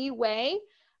 as the way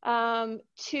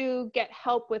to get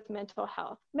help with mental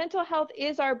health. Mental health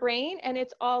is our brain and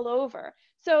it's all over.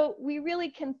 So we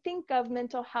really can think of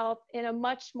mental health in a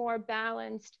much more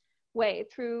balanced way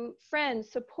through friends,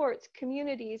 supports,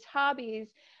 communities,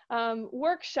 hobbies,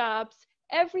 workshops,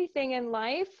 everything in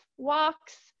life,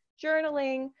 walks,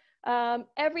 journaling,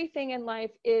 everything in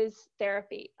life is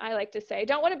therapy, I like to say.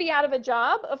 Don't want to be out of a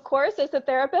job, of course, as a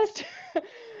therapist.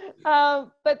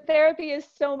 But therapy is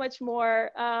so much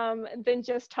more than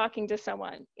just talking to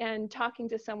someone, and talking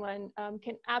to someone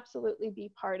can absolutely be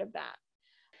part of that.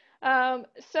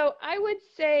 So I would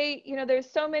say, you know, there's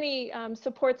so many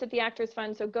supports at the Actors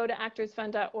Fund, so go to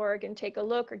actorsfund.org and take a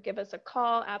look or give us a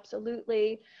call,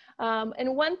 absolutely.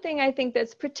 And one thing I think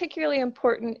that's particularly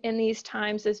important in these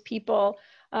times is people,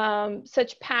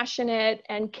 such passionate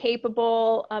and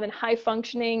capable and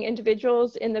high-functioning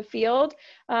individuals in the field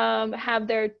have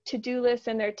their to-do lists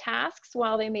and their tasks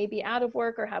while they may be out of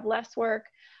work or have less work.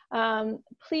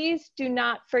 Please do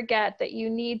not forget that you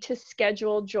need to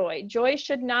schedule joy. Joy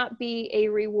should not be a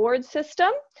reward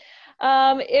system.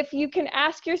 If you can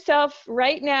ask yourself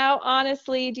right now,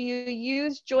 honestly, do you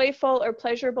use joyful or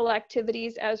pleasurable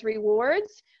activities as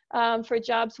rewards for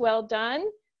jobs well done?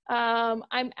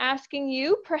 I'm asking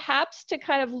you perhaps to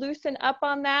kind of loosen up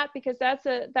on that, because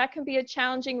that can be a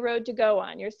challenging road to go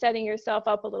on. You're setting yourself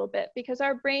up a little bit, because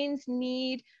our brains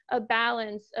need a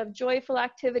balance of joyful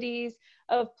activities,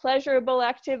 of pleasurable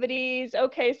activities.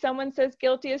 Okay, someone says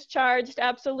guilty as charged,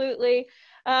 absolutely.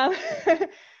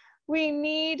 we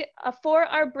need for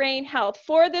our brain health,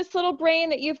 for this little brain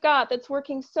that you've got that's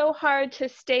working so hard to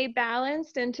stay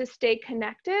balanced and to stay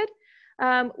connected,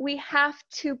 we have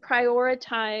to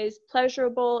prioritize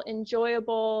pleasurable,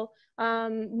 enjoyable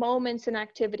moments and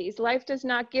activities. Life does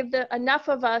not give enough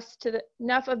of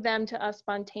them to us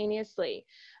spontaneously.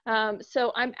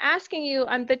 So I'm asking you,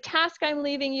 the task I'm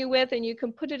leaving you with, and you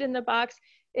can put it in the box,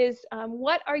 is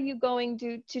what are you going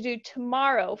to do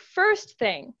tomorrow, first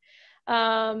thing,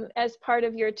 as part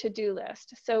of your to-do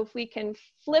list? So if we can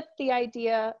flip the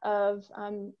idea of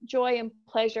joy and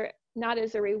pleasure not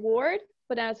as a reward,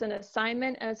 but as an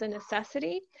assignment, as a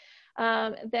necessity,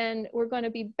 then we're going to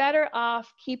be better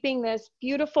off keeping this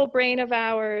beautiful brain of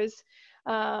ours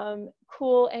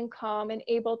cool and calm and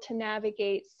able to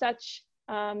navigate such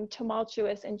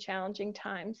tumultuous and challenging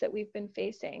times that we've been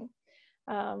facing.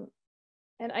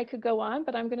 And I could go on,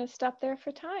 but I'm going to stop there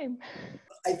for time.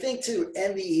 I think to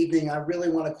end the evening, I really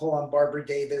want to call on Barbara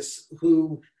Davis,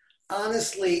 who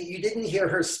honestly, you didn't hear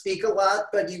her speak a lot,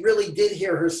 but you really did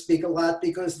hear her speak a lot,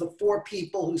 because the 4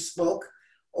 people who spoke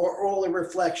are all a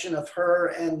reflection of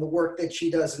her and the work that she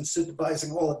does in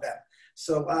supervising all of them.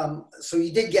 So, so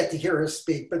you did get to hear her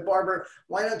speak. But Barbara,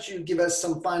 why don't you give us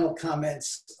some final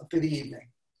comments for the evening?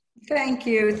 Thank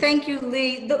you. Thank you,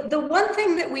 Lee. The one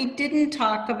thing that we didn't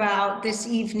talk about this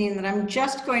evening that I'm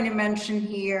just going to mention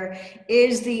here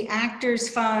is the Actors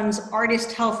Fund's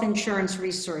Artist Health Insurance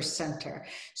Resource Center.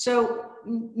 So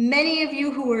many of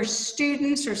you who are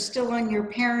students are still on your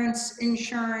parents'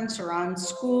 insurance or on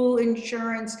school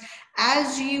insurance.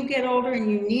 As you get older and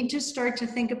you need to start to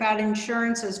think about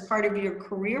insurance as part of your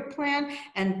career plan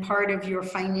and part of your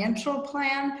financial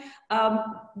plan,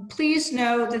 please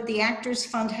know that the Actors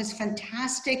Fund has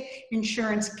fantastic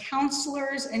insurance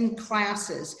counselors and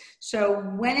classes. So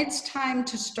when it's time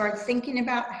to start thinking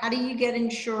about how do you get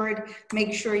insured,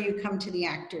 make sure you come to the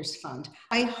Actors Fund.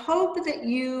 I hope that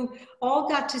you all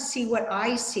got to see what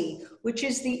I see, which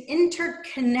is the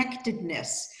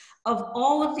interconnectedness of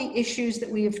all of the issues that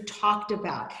we have talked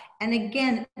about. And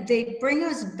again, they bring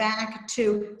us back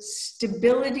to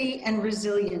stability and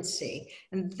resiliency.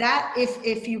 And that,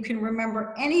 if you can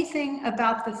remember anything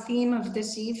about the theme of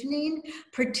this evening,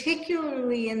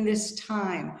 particularly in this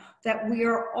time, that we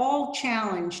are all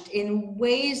challenged in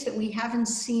ways that we haven't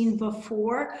seen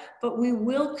before, but we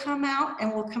will come out,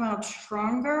 and we'll come out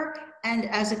stronger and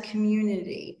as a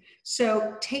community.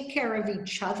 So take care of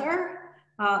each other.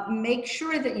 Make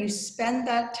sure that you spend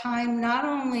that time not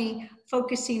only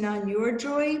focusing on your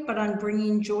joy, but on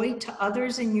bringing joy to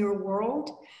others in your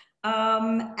world,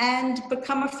 and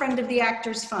become a friend of the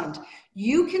Actors Fund.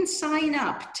 You can sign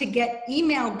up to get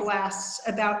email blasts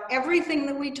about everything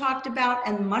that we talked about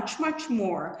and much, much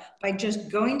more by just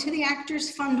going to the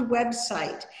Actors Fund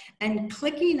website and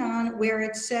clicking on where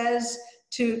it says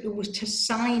to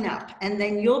sign up, and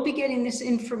then you'll be getting this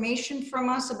information from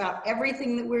us about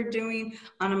everything that we're doing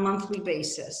on a monthly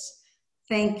basis.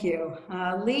 Thank you.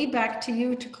 Lee, back to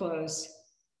you to close.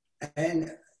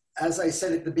 And as I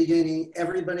said at the beginning,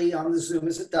 everybody on the Zoom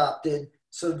is adopted,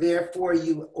 so therefore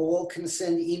you all can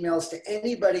send emails to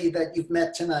anybody that you've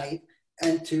met tonight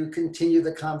and to continue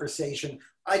the conversation.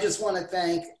 I just want to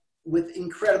thank, with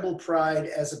incredible pride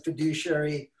as a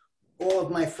fiduciary, all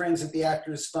of my friends at the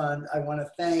Actors Fund. I want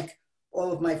to thank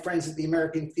all of my friends at the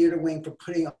American Theater Wing for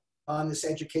putting on this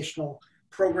educational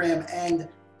program. And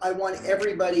I want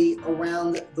everybody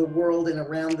around the world and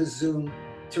around the Zoom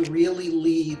to really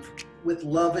leave with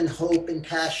love and hope and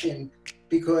passion,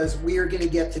 because we are going to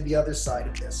get to the other side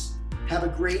of this. Have a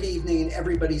great evening, and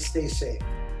everybody stay safe.